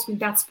shows me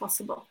that's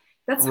possible.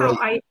 That's how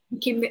I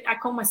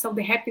call myself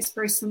the happiest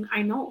person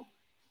I know.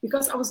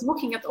 Because I was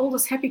looking at all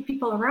those happy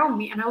people around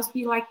me, and I was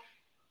be like,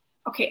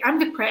 okay, I'm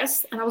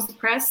depressed, and I was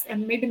depressed,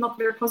 and maybe not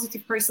very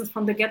positive person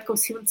from the get-go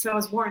since I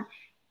was born.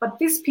 But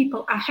these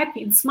people are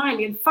happy and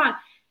smiley and fun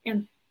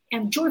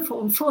and joyful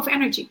and full of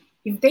energy.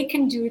 If they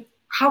can do it,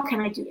 how can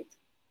I do it?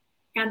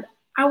 And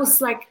I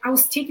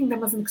was taking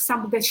them as an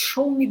example. They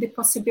show me the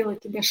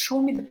possibility. They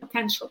show me the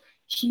potential,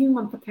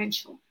 human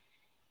potential.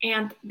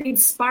 And they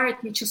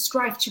inspired me to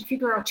strive, to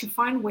figure out, to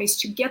find ways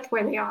to get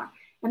where they are.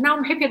 And now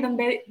I'm happier than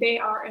they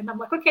are. And I'm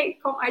like, okay,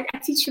 come, I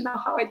teach you now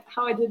how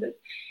I did it.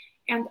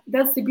 And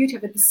that's the beauty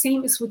of it. The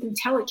same is with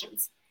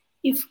intelligence.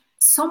 If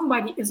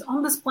somebody is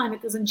on this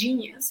planet as a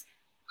genius,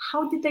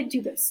 how did they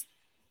do this?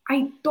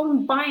 I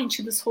don't buy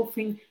into this whole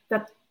thing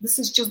that this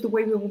is just the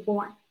way we were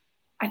born.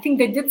 I think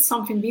they did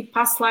something, be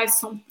past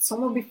lives,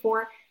 somewhere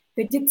before.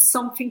 They did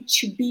something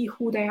to be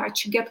who they are,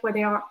 to get where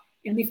they are.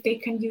 And if they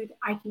can do it,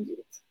 I can do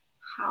it.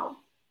 How?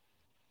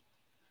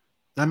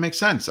 That makes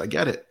sense. I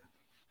get it.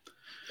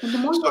 And the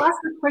more you ask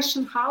the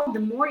question how, the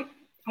more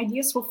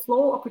ideas will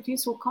flow,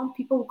 opportunities will come,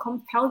 people will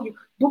come tell you,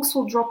 books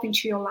will drop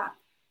into your lap.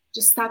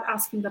 Just start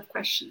asking that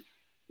question.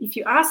 If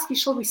you ask, you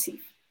shall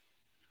receive.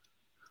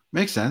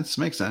 Makes sense.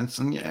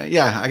 And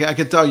I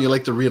can tell you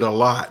like to read a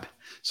lot.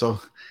 So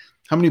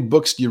how many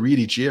books do you read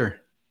each year?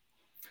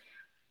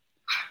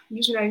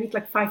 Usually I read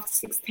like 5,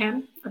 6,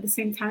 10 at the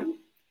same time.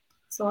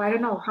 So I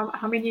don't know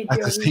how many.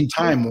 At the same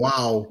time.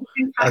 Wow.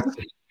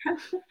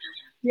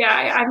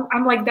 Yeah,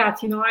 I'm like that.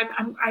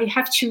 I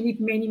have to read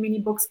many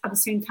books at the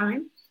same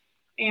time,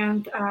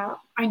 and I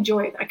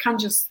enjoy it. I can't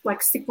just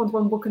like stick with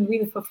one book and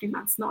read it for 3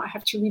 months. No, I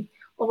have to read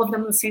all of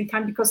them at the same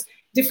time, because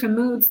different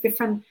moods,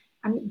 different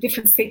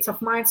states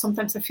of mind.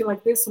 Sometimes I feel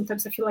like this,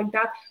 sometimes I feel like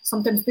that.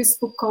 Sometimes this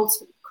book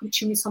calls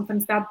to me,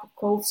 sometimes that book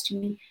calls to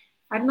me.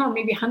 I don't know,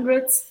 maybe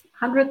 100,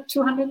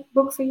 200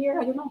 books a year.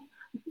 I don't know.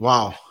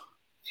 Wow.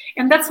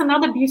 And that's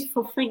another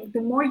beautiful thing.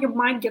 The more your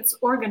mind gets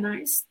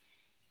organized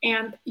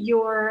and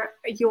your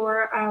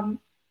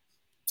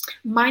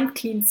mind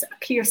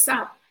clears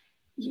up,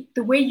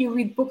 the way you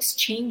read books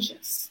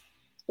changes.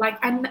 Like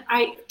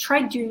I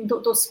tried doing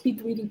those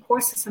speed reading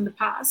courses in the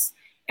past,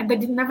 and that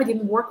never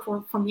didn't work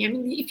for me. I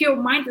mean, if your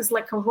mind is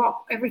like a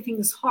rock, everything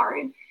is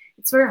hard.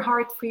 It's very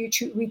hard for you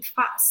to read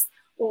fast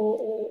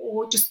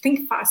or just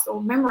think fast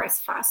or memorize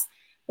fast.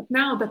 But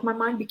now that my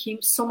mind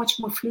became so much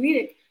more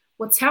fluidic,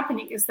 what's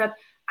happening is that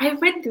I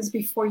read this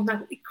before.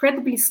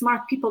 Incredibly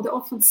smart people, they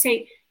often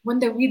say when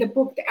they read a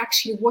book, they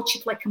actually watch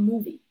it like a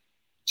movie.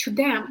 To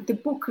them, the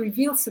book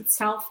reveals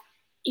itself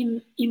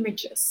in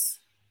images.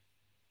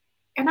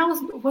 And I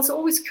was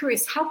always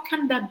curious, how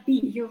can that be?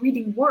 You're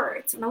reading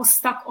words, and I was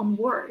stuck on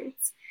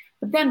words.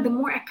 But then the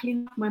more I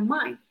clean up my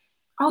mind,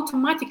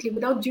 automatically,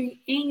 without doing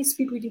any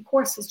speed reading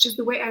courses, just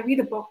the way I read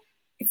a book,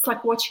 it's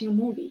like watching a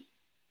movie.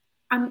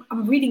 I'm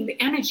reading the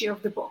energy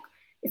of the book.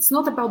 It's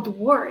not about the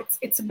words,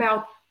 it's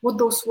about what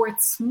those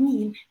words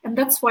mean. And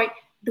that's why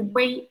the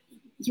way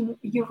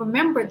you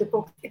remember the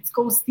book, it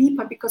goes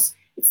deeper, because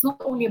it's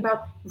not only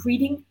about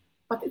reading,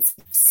 but it's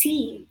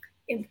seeing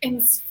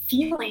and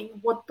feeling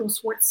what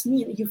those words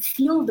mean. You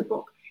feel the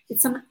book.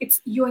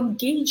 It's you're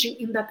engaging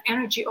in that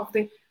energy of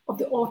the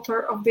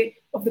author, of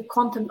the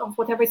content, of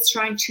whatever it's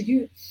trying to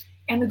do.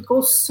 And it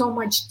goes so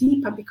much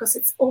deeper, because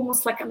it's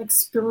almost like an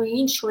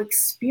experiential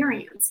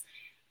experience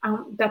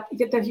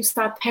that you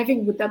start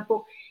having with that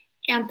book.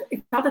 And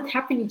it started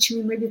happening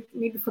to me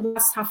maybe for the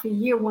last half a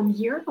year, 1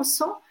 year or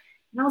so.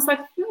 And I was like,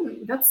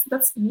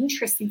 that's an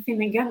interesting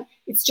thing. Again,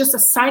 it's just a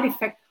side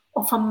effect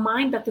of a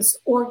mind that is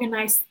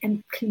organized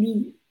and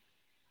clean,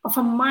 of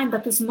a mind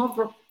that is not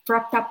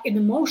wrapped up in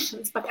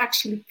emotions, but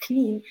actually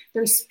clean.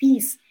 There's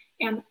peace,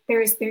 and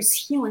there's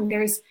healing,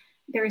 there's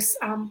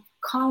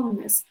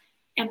calmness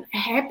and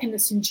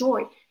happiness and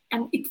joy.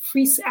 And it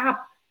frees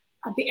up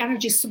the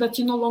energy, so that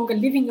you're no longer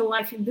living your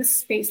life in this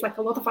space. Like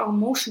a lot of our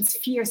emotions,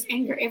 fears,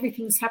 anger,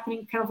 everything is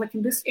happening kind of like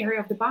in this area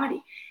of the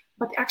body.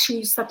 But actually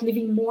you start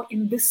living more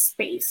in this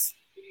space.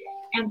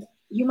 And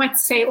you might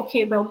say,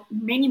 okay, well,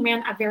 many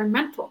men are very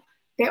mental.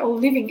 they're all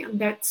living in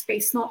that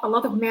space. No, a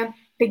lot of men,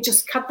 they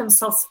just cut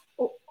themselves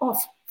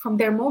off from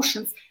their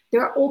emotions.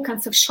 There are all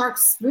kinds of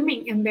sharks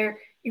swimming in their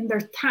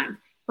tank,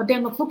 but they're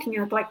not looking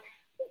at it, like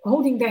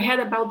holding their head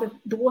above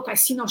the water. I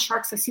see no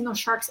sharks. I see no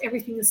sharks.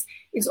 Everything is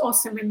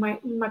awesome in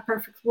my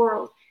perfect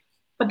world.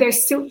 But they're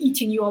still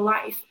eating you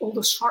alive, all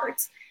those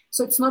sharks.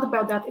 So it's not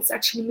about that. It's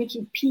actually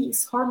making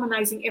peace,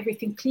 harmonizing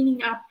everything,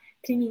 cleaning up,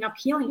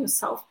 healing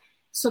yourself,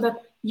 so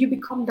that you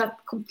become that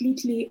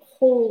completely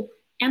whole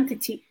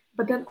entity.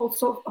 But then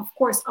also, of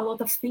course, a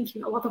lot of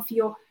thinking, a lot of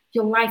your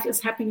life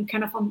is happening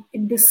kind of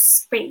in this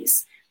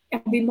space.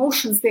 And the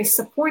emotions, they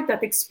support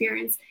that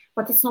experience,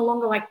 but it's no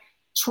longer like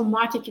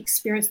traumatic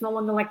experience, no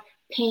longer like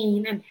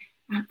pain. And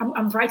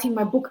I'm writing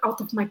my book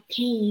out of my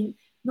pain.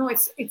 No,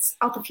 it's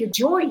out of your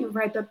joy you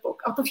write that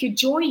book. Out of your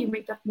joy you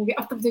make that movie.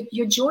 Out of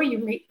your joy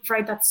you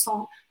write that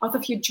song. Out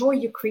of your joy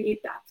you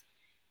create that.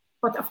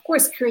 But of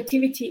course,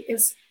 creativity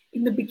is,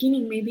 in the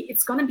beginning, maybe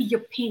it's going to be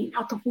your pain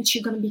out of which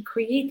you're going to be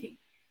creating.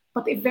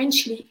 But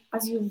eventually,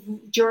 as you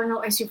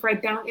journal, as you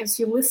write down, as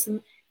you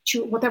listen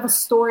to whatever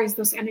stories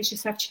those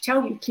energies have to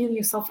tell you, clean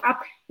yourself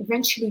up,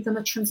 eventually you're going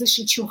to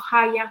transition to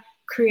higher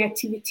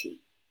creativity.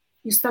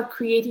 You start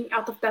creating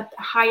out of that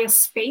higher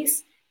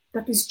space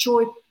that is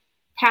joy,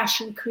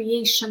 passion,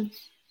 creation,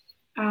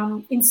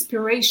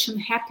 inspiration,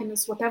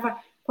 happiness, whatever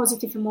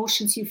positive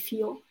emotions you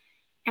feel.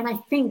 And I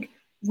think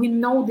we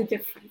know the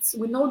difference.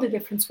 We know the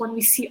difference when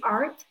we see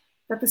art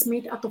that is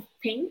made out of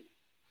pain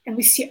and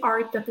we see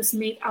art that is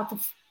made out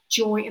of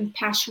joy and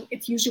passion.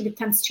 It usually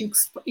tends to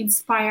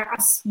inspire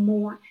us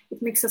more.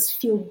 It makes us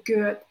feel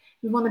good.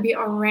 We want to be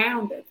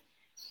around it.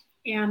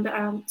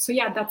 And so,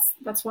 yeah,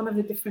 that's one of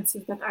the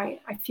differences that I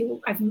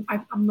feel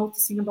I'm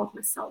noticing about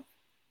myself.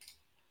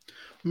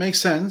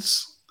 Makes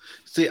sense.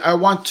 See, I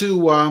want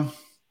to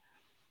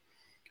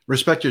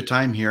respect your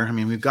time here. I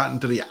mean, we've gotten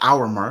to the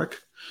hour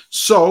mark.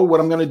 So what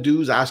I'm going to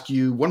do is ask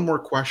you one more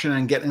question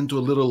and get into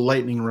a little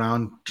lightning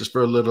round just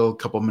for a little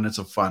couple minutes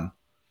of fun.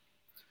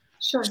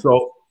 Sure.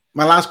 So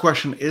my last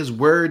question is,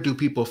 where do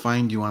people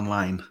find you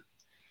online?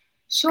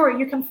 Sure,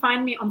 you can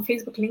find me on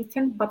Facebook,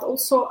 LinkedIn, but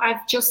also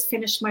I've just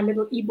finished my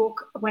little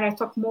ebook where I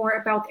talk more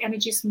about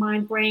energies,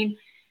 mind, brain.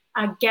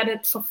 Get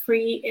it for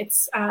free.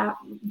 It's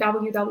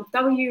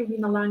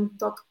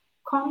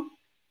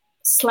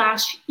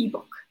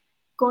www.rinalang.com/ebook.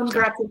 Go and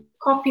grab the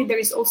copy. There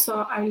is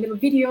also a little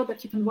video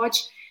that you can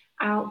watch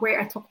where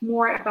I talk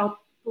more about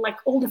like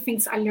all the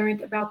things I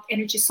learned about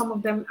energy. Some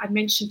of them I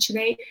mentioned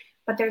today,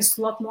 but there's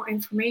a lot more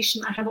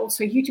information. I have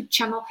also a YouTube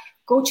channel.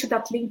 Go to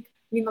that link,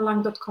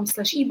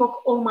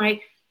 rinalang.com/ebook. All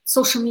my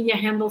social media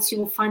handles, you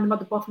will find them at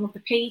the bottom of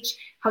the page.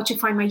 How to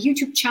find my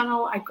YouTube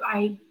channel. I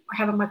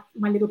have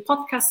my little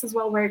podcast as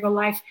well, where I go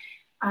live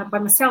by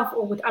myself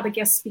or with other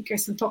guest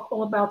speakers and talk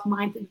all about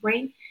mind and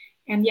brain.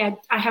 And yeah,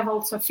 I have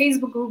also a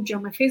Facebook group.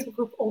 Join my Facebook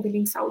group. All the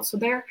links are also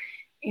there.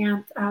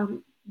 And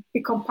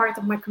become part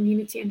of my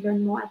community and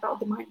learn more about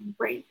the mind and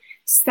brain.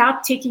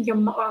 Start taking care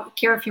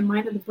of your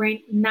mind and the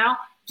brain now.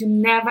 Do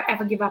never,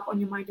 ever give up on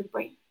your mind and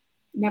brain.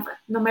 Never,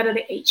 no matter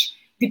the age.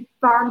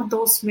 Debunk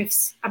those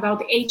myths about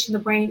the age and the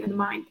brain and the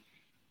mind.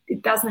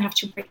 It doesn't have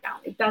to break down.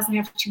 It doesn't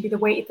have to be the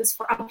way it is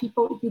for other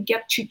people. You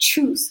get to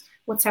choose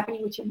what's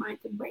happening with your mind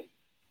and brain.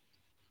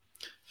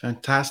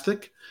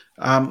 Fantastic.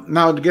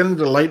 Now to get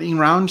into the lightning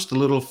round, just a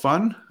little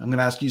fun. I'm going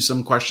to ask you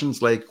some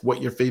questions like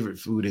what your favorite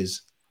food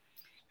is.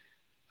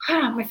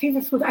 My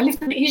favorite food. I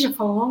lived in Asia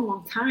for a long,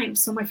 long time.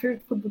 So my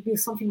favorite food would be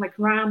something like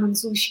ramen,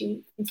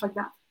 sushi, things like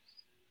that.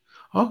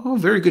 Oh,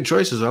 very good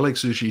choices. I like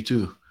sushi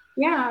too.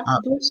 Yeah,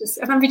 delicious.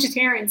 And I'm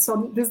vegetarian.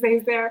 So these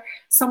days there are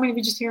so many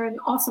vegetarian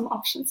awesome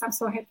options. I'm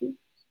so happy.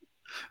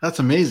 That's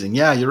amazing.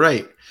 Yeah, you're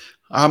right.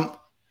 How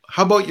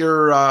about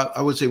your,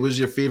 I would say, what was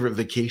your favorite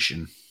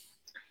vacation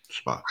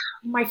spot?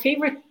 My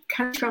favorite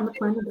country on the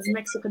planet is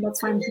Mexico.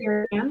 That's why I'm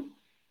here again.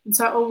 And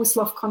so I always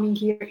love coming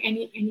here.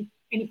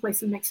 Any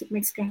place in Mexico.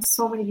 Mexico has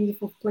so many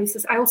beautiful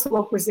places. I also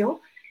love Brazil.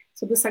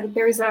 So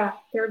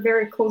they're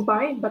very close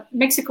by, but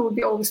Mexico would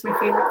be always my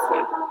favorite.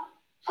 Yeah.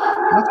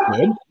 That's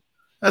good.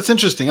 That's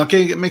interesting.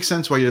 Okay, it makes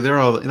sense why you're there.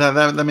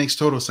 That makes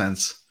total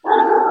sense.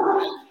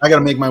 I got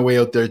to make my way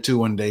out there too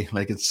one day.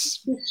 Like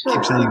it's sure.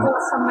 Keep saying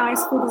it's so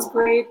nice. Food is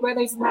great.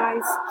 Weather is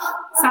nice.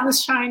 Sun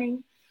is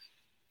shining.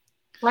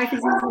 Life is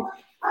easy.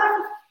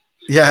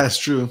 Yeah, it's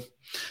true.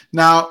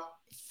 Now,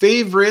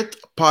 favorite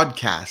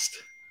podcast.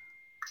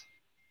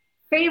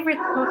 Favorite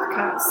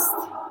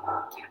podcast.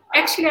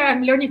 Actually,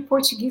 I'm learning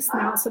Portuguese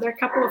now, so there are a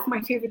couple of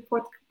my favorite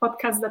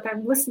podcasts that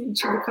I'm listening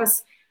to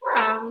because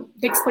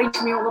they explain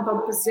to me all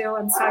about Brazil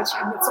and such,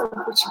 and it's all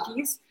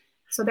Portuguese.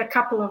 So there are a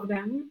couple of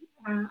them.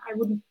 I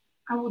wouldn't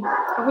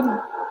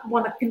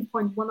want to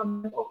pinpoint one of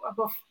them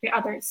above the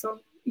other. So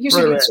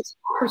usually it's just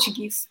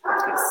Portuguese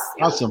podcasts.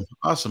 Yeah.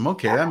 Awesome.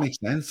 Okay, that makes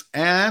sense.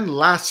 And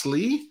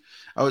lastly,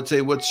 I would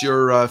say, what's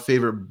your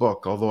favorite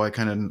book? Although I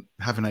kind of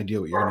have an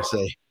idea what you're going to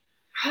say.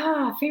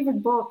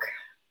 Favorite book.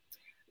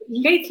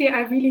 Lately,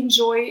 I really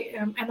enjoy,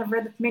 and I've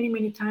read it many,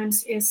 many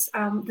times, is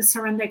The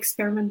Surrender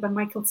Experiment by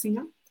Michael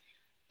Singer.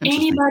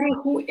 Anybody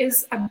who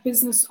is a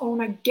business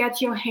owner,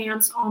 get your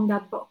hands on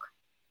that book.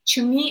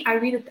 To me, I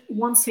read it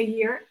once a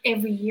year,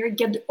 every year.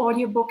 Get the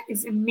audiobook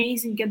is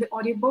amazing. Get the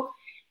audiobook.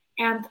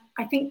 And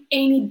I think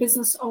any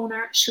business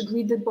owner should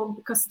read the book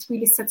because it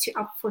really sets you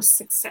up for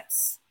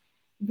success.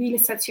 Really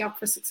sets you up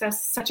for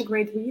success. Such a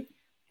great read.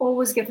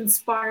 Always get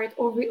inspired,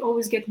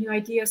 always get new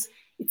ideas.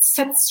 It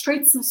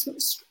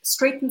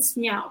straightens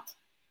me out.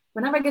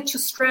 Whenever I get too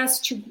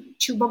stressed,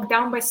 too bogged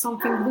down by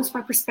something, lose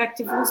my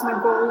perspective, lose my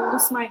goal,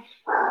 lose my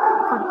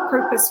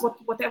purpose,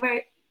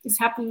 whatever is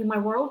happening in my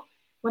world,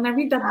 when I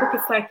read that book,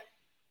 it's like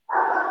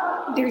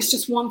there's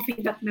just one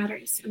thing that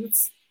matters, and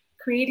it's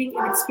creating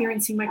and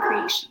experiencing my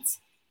creations.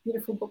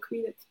 Beautiful book,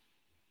 read it.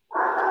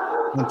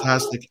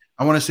 Fantastic.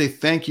 I want to say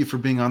thank you for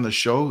being on the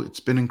show.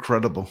 It's been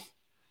incredible.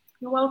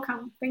 You're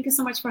welcome. Thank you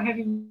so much for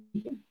having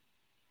me here.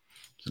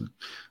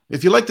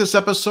 If you like this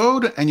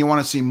episode and you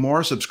want to see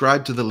more,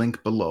 subscribe to the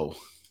link below.